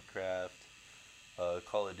 Minecraft,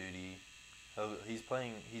 Call of Duty. He's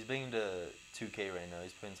been to 2K right now.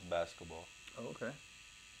 He's playing some basketball. Oh, okay.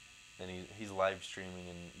 And he's live streaming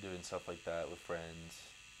and doing stuff like that with friends.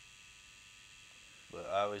 But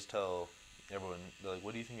I always tell everyone, they're like,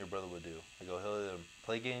 what do you think your brother would do? I go, he'll either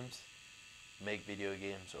play games, make video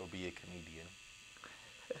games, or be a comedian.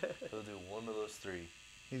 He'll do one of those three.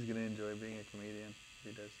 He's going to enjoy being a comedian if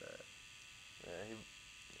he does that. Yeah,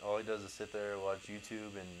 all he does is sit there, watch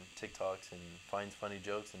YouTube and TikToks, and finds funny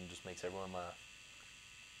jokes and just makes everyone laugh.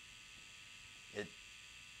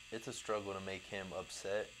 It's a struggle to make him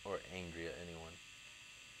upset or angry at anyone.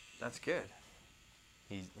 That's good.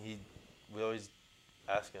 We always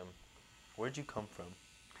ask him, where'd you come from?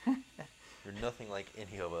 You're nothing like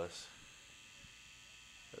any of us.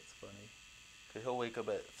 That's funny. Cause he'll wake up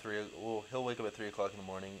at 3 o'clock in the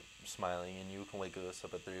morning smiling, and you can wake us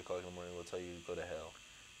up at 3 o'clock in the morning. We'll tell you to go to hell.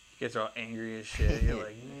 You guys are all angry as shit. You're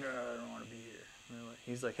like, no, I don't want to be here.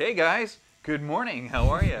 He's like, hey guys, good morning. How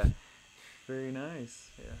are you? Very nice.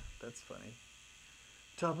 Yeah, that's funny.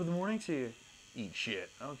 Top of the morning to you. Eat shit.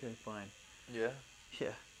 Okay, fine. Yeah.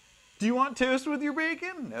 Yeah. Do you want toast with your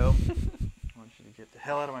bacon? No. I want you to get the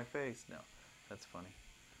hell out of my face. No. That's funny.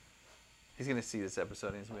 He's going to see this episode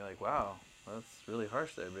and he's going to be like, wow, that's really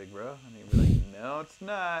harsh there, big bro. And he'll be like, no, it's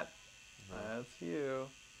not. No. That's you.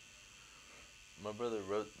 My brother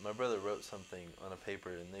wrote something on a paper,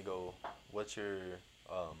 and they go, what's your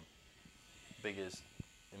biggest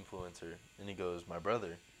influencer? And he goes, my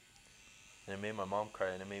brother. And it made my mom cry,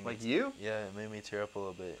 and it made me... Like you? Yeah, it made me tear up a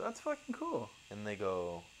little bit. That's fucking cool. And they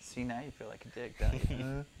go... See, now you feel like a dick, don't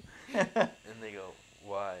you? And they go,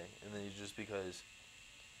 why? And then it's just because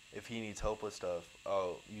if he needs help with stuff,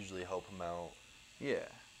 I'll usually help him out. Yeah.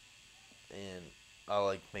 And I'll,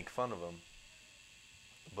 like, make fun of him.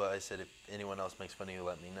 But I said, if anyone else makes fun of you,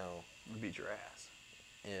 let me know. I'll beat your ass.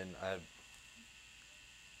 And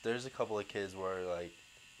there's a couple of kids where, like,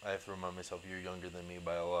 I have to remind myself, you're younger than me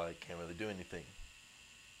by a lot. I can't really do anything.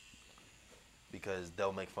 Because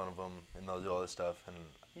they'll make fun of them, and they'll do all this stuff, and,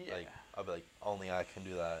 like, I'll be like, only I can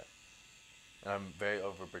do that. And I'm very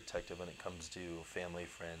overprotective when it comes to family,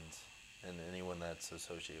 friends, and anyone that's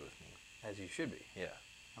associated with me. As you should be. Yeah.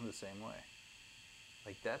 I'm the same way.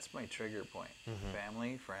 Like, that's my trigger point. Mm-hmm.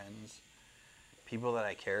 Family, friends, people that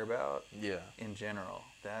I care about. Yeah. In general,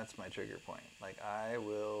 that's my trigger point. Like, I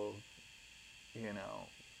will,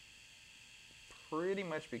 pretty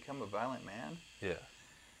much become a violent man. Yeah.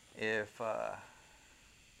 If,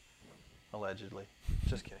 allegedly.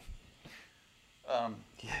 Just kidding.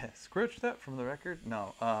 Yeah, scratch that from the record.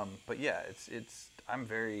 No, but yeah, I'm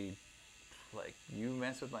very, like, you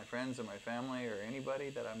mess with my friends or my family or anybody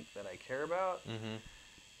that I care about, mm-hmm.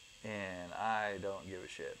 and I don't give a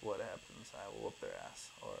shit what happens. I will whoop their ass.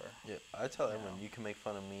 Or yeah, I tell everyone, you can make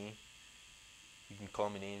fun of me. You can call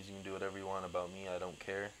me names. You can do whatever you want about me. I don't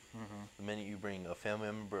care. Mm-hmm. The minute you bring a family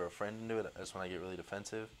member or a friend into it, that's when I get really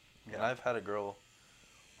defensive. Yeah. And I've had a girl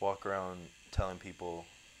walk around telling people,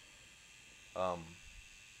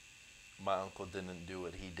 my uncle didn't do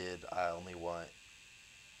what he did. I only want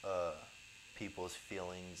people's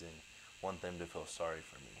feelings and want them to feel sorry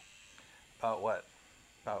for me. About what?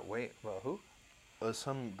 About who?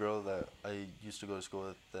 Some girl that I used to go to school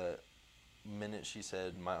with that minute she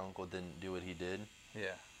said my uncle didn't do what he did,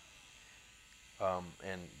 Yeah.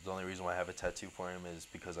 and the only reason why I have a tattoo for him is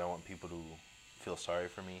because I want people to feel sorry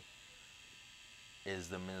for me, is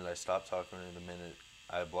the minute I stop talking to her, the minute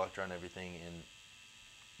I blocked her on everything and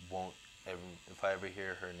won't ever, if I ever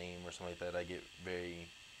hear her name or something like that, I get very,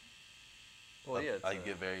 Well, yeah. I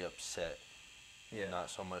get very upset. Yeah. Not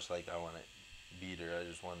so much like I want to beat her. I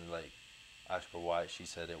just want to like ask her why she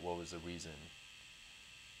said it. What was the reason?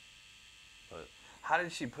 But How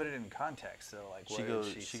did she put it in context though? Like, what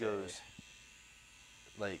did she say? goes,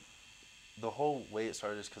 like, the whole way it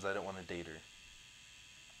started is because I didn't want to date her.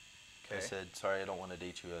 Okay. I said, sorry, I don't want to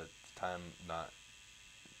date you at the time.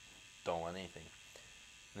 Don't want anything.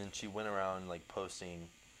 And then she went around like posting,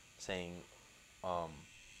 saying,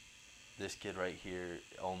 this kid right here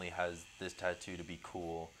only has this tattoo to be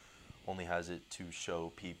cool, only has it to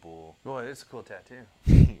show people. Well, it's a cool tattoo.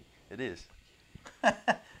 It is. Sorry.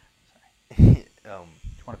 Um,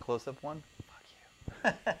 You want a close-up one?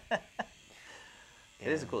 Fuck you. It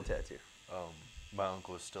is a cool tattoo. My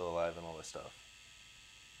uncle is still alive and all this stuff.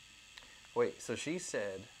 Wait, so she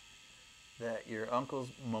said that your uncle's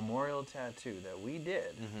memorial tattoo that we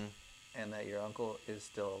did, and that your uncle is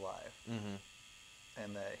still alive,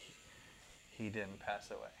 and that he didn't pass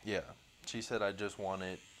away. Yeah. She said I just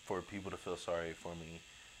wanted for people to feel sorry for me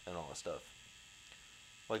and all that stuff.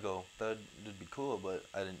 I go, that'd be cool, but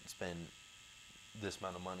I didn't spend this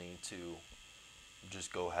amount of money to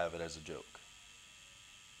just go have it as a joke.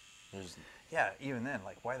 Yeah, even then,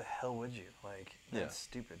 like, why the hell would you? Like, that's Yeah.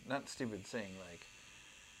 stupid. Not stupid saying, like,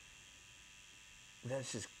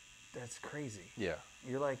 that's crazy. Yeah.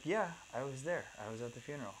 You're like, yeah, I was there. I was at the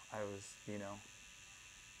funeral. I was,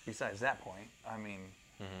 besides that point, I mean,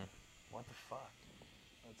 what the fuck?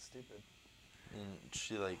 That's stupid. And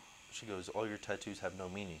she goes, all your tattoos have no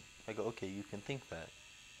meaning. I go, okay, you can think that.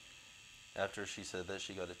 After she said that,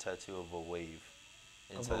 she got a tattoo of a wave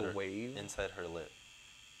inside her wave? inside her lip,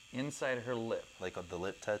 Inside her lip. like the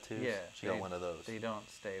lip tattoos. Yeah. She got one of those. They don't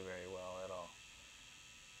stay very well at all.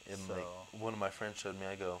 And So- like one of my friends showed me,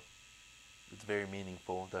 I go, it's very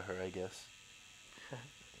meaningful to her, I guess. And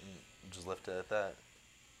just left it at that.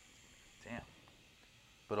 Damn.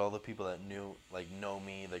 But all the people that know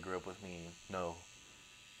me, that grew up with me, know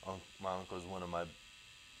my uncle's one of my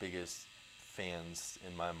biggest fans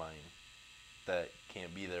in my mind that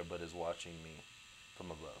can't be there but is watching me from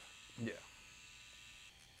above. Yeah.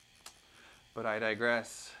 But I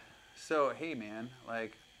digress. So, hey man,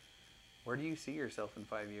 like, where do you see yourself in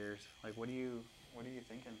 5 years? Like, what are you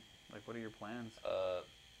thinking? Like, what are your plans?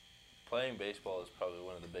 Playing baseball is probably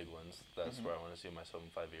one of the big ones. That's where I want to see myself in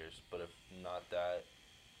 5 years. But if not that,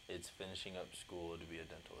 it's finishing up school to be a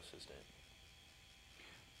dental assistant.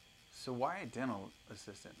 So why a dental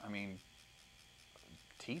assistant? I mean,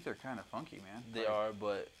 teeth are kind of funky, man. They are,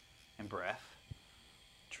 but And breath.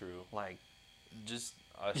 true. Like, Just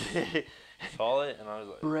I saw it and I was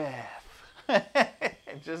like, breath.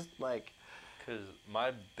 Just like, because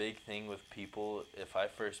my big thing with people, if I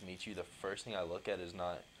first meet you, the first thing I look at is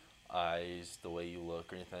not eyes, the way you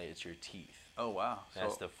look or anything. It's your teeth. oh wow.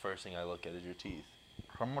 That's the first thing I look at is your teeth.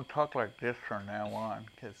 I'm gonna talk like this from now on,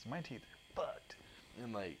 cause my teeth are fucked.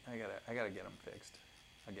 And like, I gotta get them fixed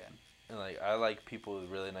again. and like, I like people with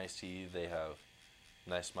really nice teeth. They have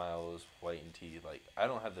nice smiles, whitened teeth. Like, I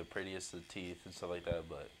don't have the prettiest of teeth and stuff like that,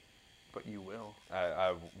 but But you will.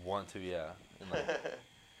 I want to, yeah. And like,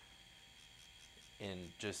 and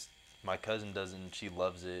just my cousin doesn't. She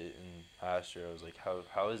loves it, and I asked her, I was like,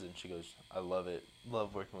 how is it? And she goes, I love it.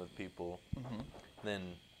 Love working with people.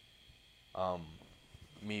 Then,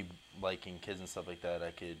 me liking kids and stuff like that,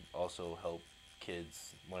 I could also help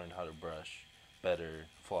kids learn how to brush better,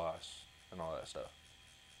 floss, and all that stuff.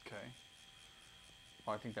 Okay.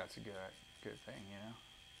 Well, I think that's a good thing,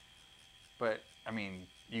 But I mean,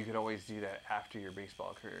 you could always do that after your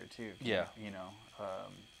baseball career too. If Yeah.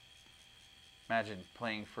 Imagine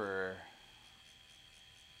playing for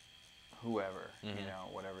whoever,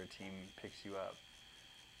 whatever team picks you up,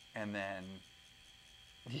 and then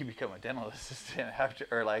you become a dental assistant after,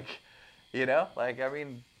 or like, I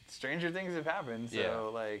mean, stranger things have happened. So Yeah.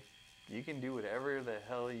 like, you can do whatever the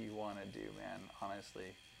hell you want to do, man.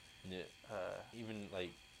 Honestly. Yeah. Even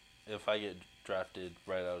like, if I get drafted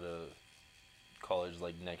right out of college,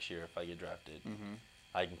 like next year, if I get drafted,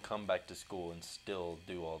 I can come back to school and still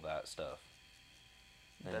do all that stuff.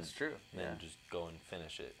 And That's true. Then Yeah. just go and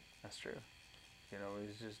finish it. That's true. You can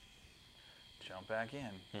always just jump back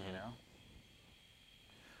in,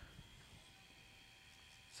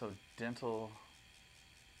 So dental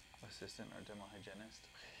assistant or dental hygienist,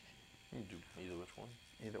 You can do either which one.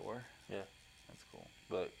 either or. Yeah. That's cool.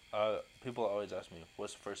 But people always ask me,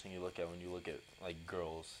 what's the first thing you look at when you look at like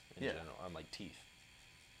girls in general? I'm like, teeth.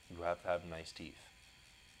 You have to have nice teeth.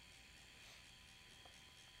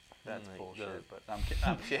 That's like, bullshit, but I'm kidding.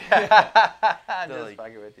 I'm just like,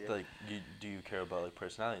 fucking with you. Like, do you care about like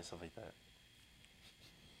personality and stuff like that?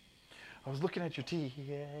 I was looking at your teeth.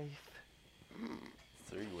 There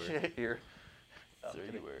you were. Here. There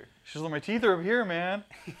you were. She's like, my teeth are up here, man.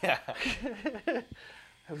 Yeah.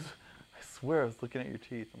 I swear I was looking at your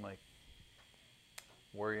teeth. I'm like,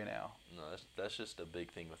 where are you now? No, that's just a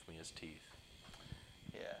big thing with me is teeth.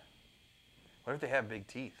 Yeah. What if they have big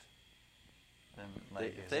teeth? Then,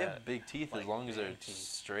 like, if they have big teeth, like as long as they're teeth?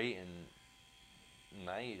 straight and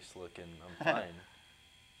nice looking, I'm fine.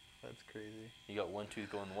 That's crazy. You got one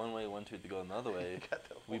tooth going one way, one tooth going the other way.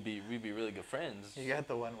 We'd be really good friends. You got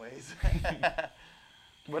the one ways.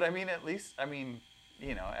 But I mean, at least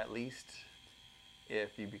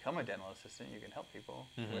if you become a dental assistant, you can help people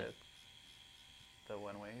with the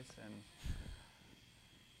one ways. And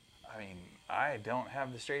I mean, I don't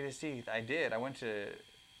have the straightest teeth. I went to,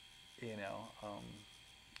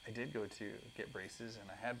 I did go to get braces, and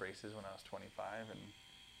I had braces when I was 25,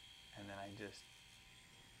 and then I just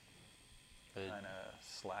kind of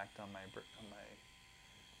slacked on my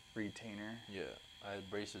retainer. Yeah, I had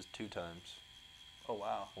braces 2 times. Oh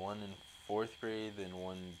wow. One in 4th grade, then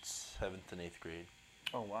one 7th and 8th grade.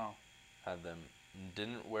 Oh wow. Had them.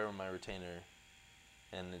 Didn't wear my retainer,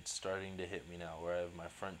 and it's starting to hit me now, where I have my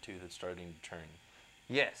front tooth that's starting to turn.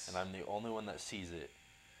 Yes. And I'm the only one that sees it,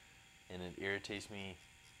 and it irritates me.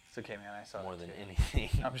 It's okay, man. I saw more it than too. anything.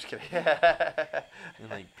 I'm just kidding. And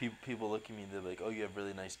like people look at me, they're like, "Oh, you have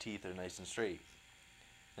really nice teeth. They're nice and straight."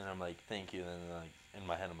 And I'm like, "Thank you." And then like in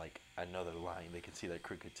my head, I'm like, "I know they're lying. They can see that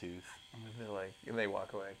crooked tooth." And they're like, and they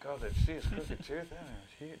walk away. God, did she have crooked tooth?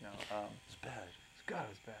 No, it's bad. God,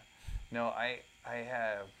 it's bad. No, I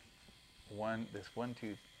have this one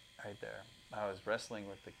tooth right there. I was wrestling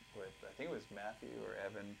with I think it was Matthew or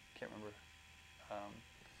Evan, can't remember.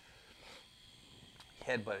 He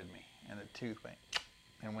headbutted me, and the tooth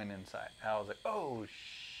went inside. I was like, oh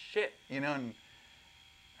shit, and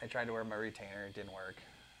I tried to wear my retainer, it didn't work,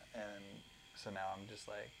 and so now I'm just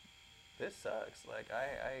like, this sucks. Like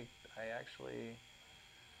I actually,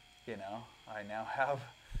 I now have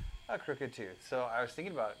a crooked tooth. So I was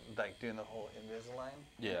thinking about like doing the whole Invisalign.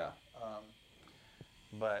 Yeah.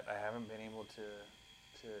 But I haven't been able to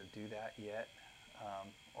do that yet.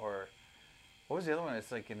 Or what was the other one?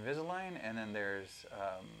 It's like Invisalign, and then there's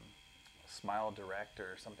Smile Direct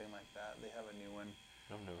or something like that. They have a new one.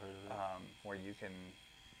 I've never heard of it. Where you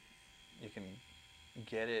can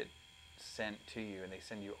get it sent to you, and they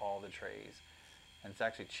send you all the trays, and it's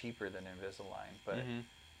actually cheaper than Invisalign. But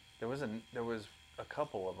there was a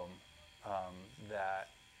couple of them that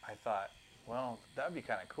I thought, well, that would be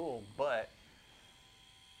kind of cool, but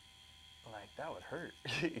like that would hurt,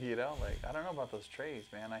 Like I don't know about those trays,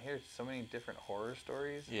 man. I hear so many different horror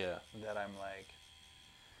stories. Yeah. That I'm like,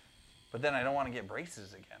 but then I don't want to get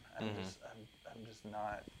braces again. I'm just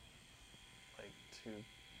not like too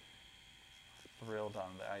thrilled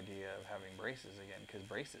on the idea of having braces again, because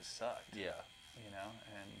braces sucked. Yeah.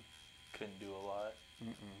 And couldn't do a lot.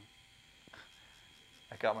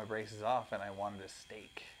 I got my braces off, and I wanted a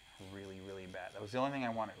steak really, really bad. That was the only thing I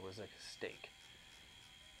wanted, was like a steak.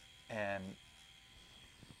 And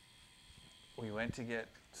we went to get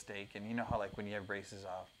steak, and you know how like when you have braces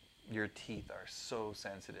off, your teeth are so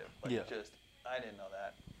sensitive. Like I didn't know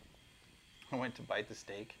that. I went to bite the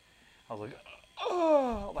steak. I was like,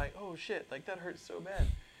 oh shit, like that hurts so bad.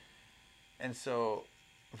 And so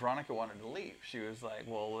Veronica wanted to leave. She was like,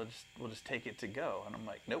 well, we'll just take it to go. And I'm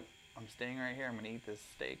like, nope, I'm staying right here. I'm gonna eat this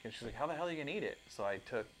steak. And she's like, how the hell are you gonna eat it? So I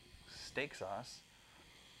took steak sauce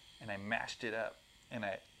and I mashed it up, and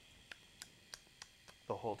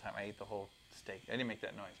the whole time I ate the whole steak. I didn't make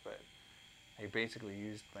that noise, but I basically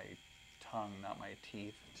used my tongue, not my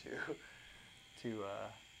teeth, to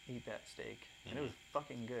eat that steak, and it was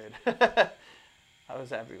fucking good. I was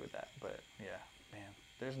happy with that. But yeah, man,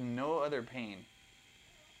 there's no other pain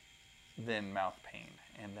than mouth pain,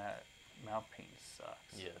 and that mouth pain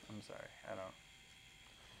sucks. Yeah. I'm sorry.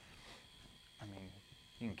 I mean,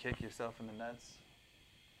 you can kick yourself in the nuts,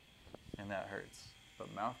 and that hurts.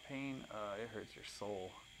 But mouth pain, it hurts your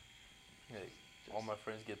soul. Like, all my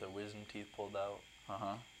friends get their wisdom teeth pulled out.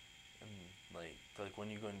 And like when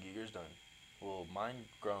you go and get yours done. Well, mine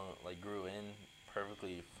grew in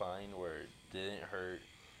perfectly fine, where it didn't hurt.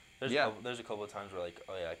 There's a couple of times where like,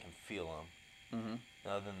 oh yeah, I can feel them.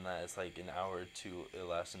 And other than that, it's like an hour or two. It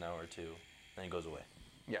lasts an hour or two, then it goes away.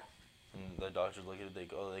 Yeah. And the doctors look at it, they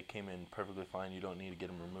go, oh, they came in perfectly fine. You don't need to get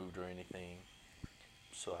them removed or anything.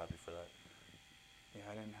 so happy for that. Yeah,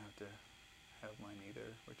 I didn't have to have mine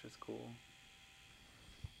either, which is cool.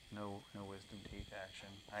 No wisdom teeth action.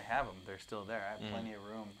 I have them. They're still there. I have plenty of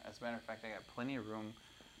room. As a matter of fact, I got plenty of room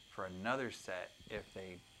for another set if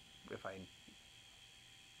I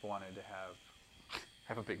wanted to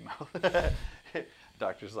have a big mouth.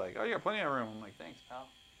 Doctor's like, oh, you got plenty of room. I'm like, thanks, pal.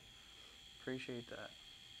 Appreciate that.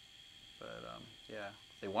 But yeah,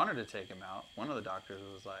 they wanted to take him out. One of the doctors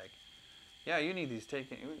was like, yeah, you need these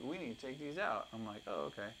taken. We need to take these out. I'm like, oh,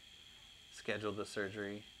 okay. Scheduled the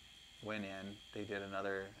surgery. Went in. They did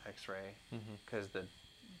another X-ray because the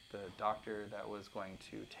doctor that was going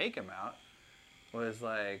to take him out was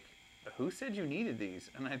like, who said you needed these?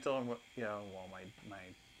 And I told him, well,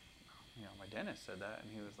 my dentist said that,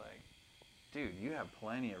 and he was like, dude, you have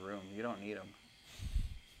plenty of room. You don't need them.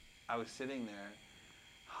 I was sitting there,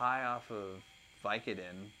 high off of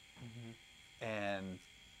Vicodin, and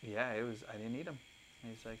yeah, I didn't need them.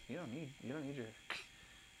 And he's like, you don't need your.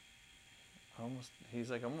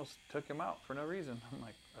 He's like, almost took him out for no reason. I'm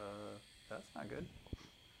like, that's not good.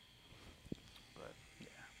 But yeah,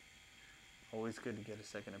 always good to get a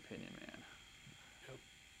second opinion, man. Yep.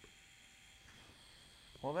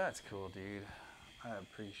 Well, that's cool, dude. I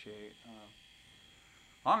appreciate.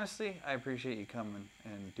 Honestly, I appreciate you coming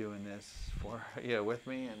and doing this with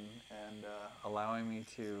me and allowing me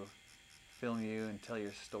to film you and tell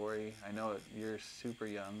your story. I know you're super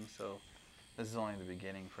young, so this is only the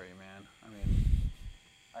beginning for you, man. I mean,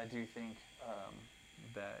 I do think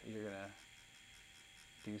that you're gonna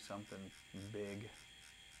do something big.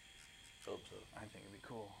 Hope so. I think it'd be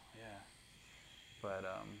cool, yeah. But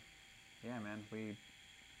yeah, man,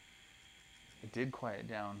 it did quiet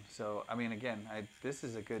down. So I mean, again, this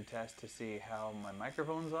is a good test to see how my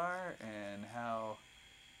microphones are and how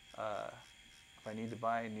if I need to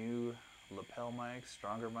buy new lapel mics,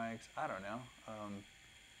 stronger mics. I don't know.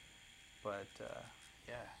 But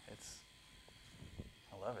yeah,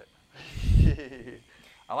 I love it.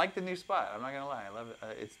 I like the new spot. I'm not gonna lie. I love it.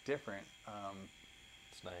 It's different.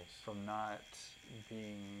 It's nice. From not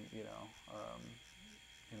being,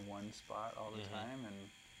 in one spot all the time,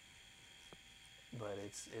 but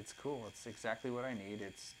it's cool. It's exactly what I need.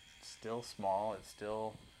 It's still small. It's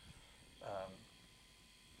still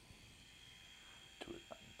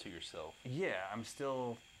to yourself. Yeah, I'm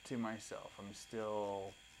still to myself. I'm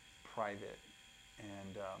still private,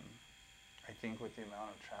 and I think with the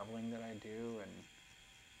amount of traveling that I do and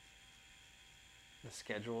the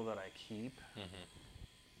schedule that I keep,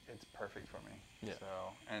 it's perfect for me. Yeah.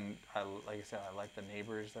 So, and like I said, I like the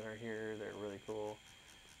neighbors that are here. They're really cool.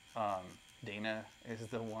 Dana is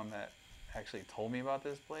the one that actually told me about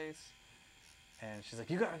this place, and she's like,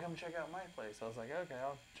 "You gotta come check out my place." I was like, "Okay,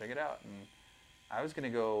 I'll check it out." And I was gonna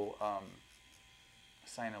go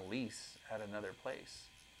sign a lease at another place,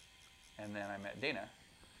 and then I met Dana,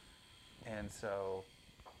 and so,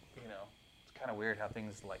 it's kind of weird how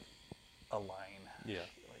things like align. Yeah.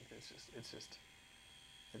 Like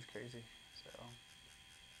it's crazy. So,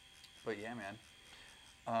 but yeah, man.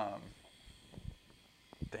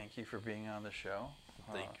 Thank you for being on the show.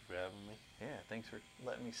 Thank you for having me. Yeah, thanks for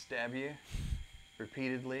letting me stab you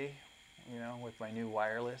repeatedly, with my new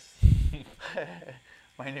wireless,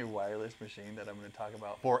 my new wireless machine that I'm going to talk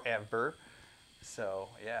about forever. So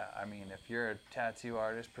yeah, I mean, if you're a tattoo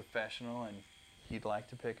artist, professional, and you'd like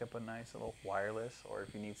to pick up a nice little wireless, or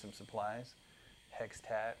if you need some supplies,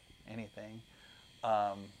 Hextat, anything,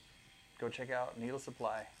 go check out Needle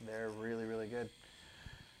Supply. They're really, really good.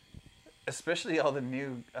 Especially all the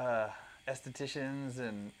new estheticians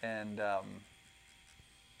and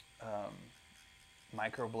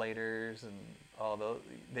microbladers and all those.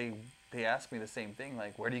 They ask me the same thing,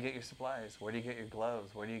 like, where do you get your supplies? Where do you get your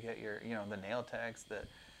gloves? Where do you get your, the nail techs?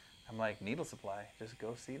 I'm like, Needle Supply. Just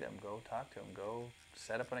go see them. Go talk to them. Go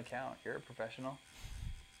set up an account. You're a professional.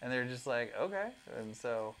 And they're just like, okay. And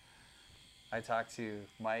so I talked to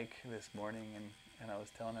Mike this morning, and I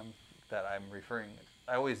was telling him that I'm referring.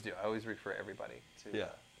 I always do. I always refer everybody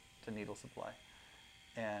to Needle Supply.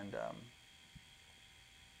 And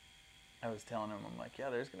I was telling him, I'm like, yeah,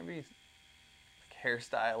 there's going to be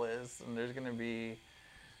hairstylists, and there's going to be,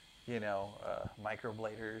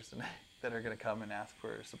 microbladers and that are going to come and ask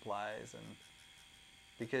for supplies, and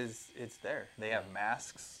because it's there. They have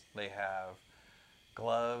masks, they have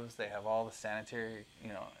gloves, they have all the sanitary,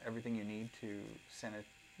 everything you need to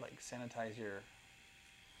sanitize your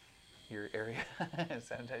area,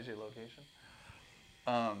 sanitize your location.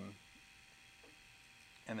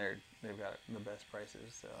 And they've got the best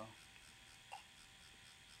prices, so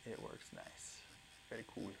it works nice. Very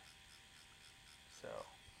cool. So,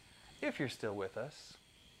 if you're still with us,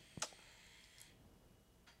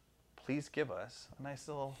 please give us a nice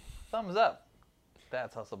little thumbs up.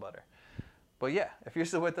 That's Hustle Butter. But yeah, if you're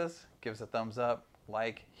still with us, give us a thumbs up,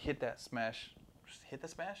 like, hit that smash. Hit the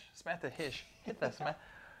smash? Smash the hish. Hit that smash.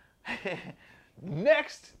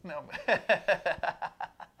 Next! No.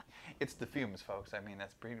 It's the fumes, folks. I mean,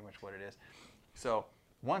 that's pretty much what it is. So,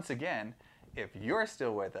 once again, if you're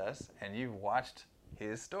still with us and you've watched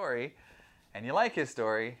his story and you like his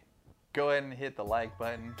story, go ahead and hit the like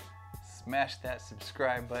button, smash that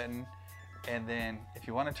subscribe button, and then if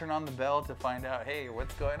you want to turn on the bell to find out, hey,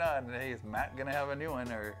 what's going on? Hey, is Matt going to have a new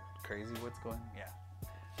one? Or crazy, what's going on? Yeah.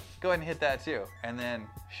 Go ahead and hit that too. And then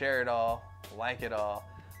share it all, like it all.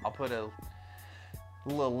 I'll put a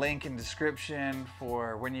little link in description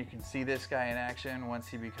for when you can see this guy in action once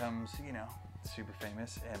he becomes, you know, super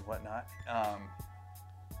famous and whatnot.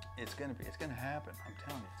 It's gonna happen. I'm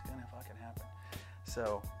telling you, it's gonna fucking happen.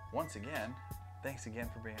 So once again, thanks again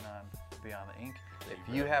for being on Beyond the Ink.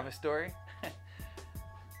 If you have a story,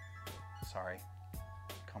 sorry,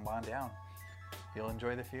 come on down. You'll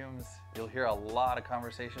enjoy the fumes. You'll hear a lot of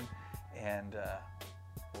conversation, and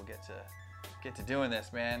we'll get to doing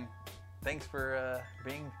this, man. Thanks for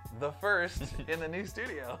being the first in the new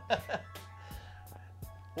studio.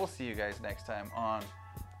 We'll see you guys next time on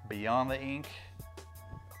Beyond the Ink.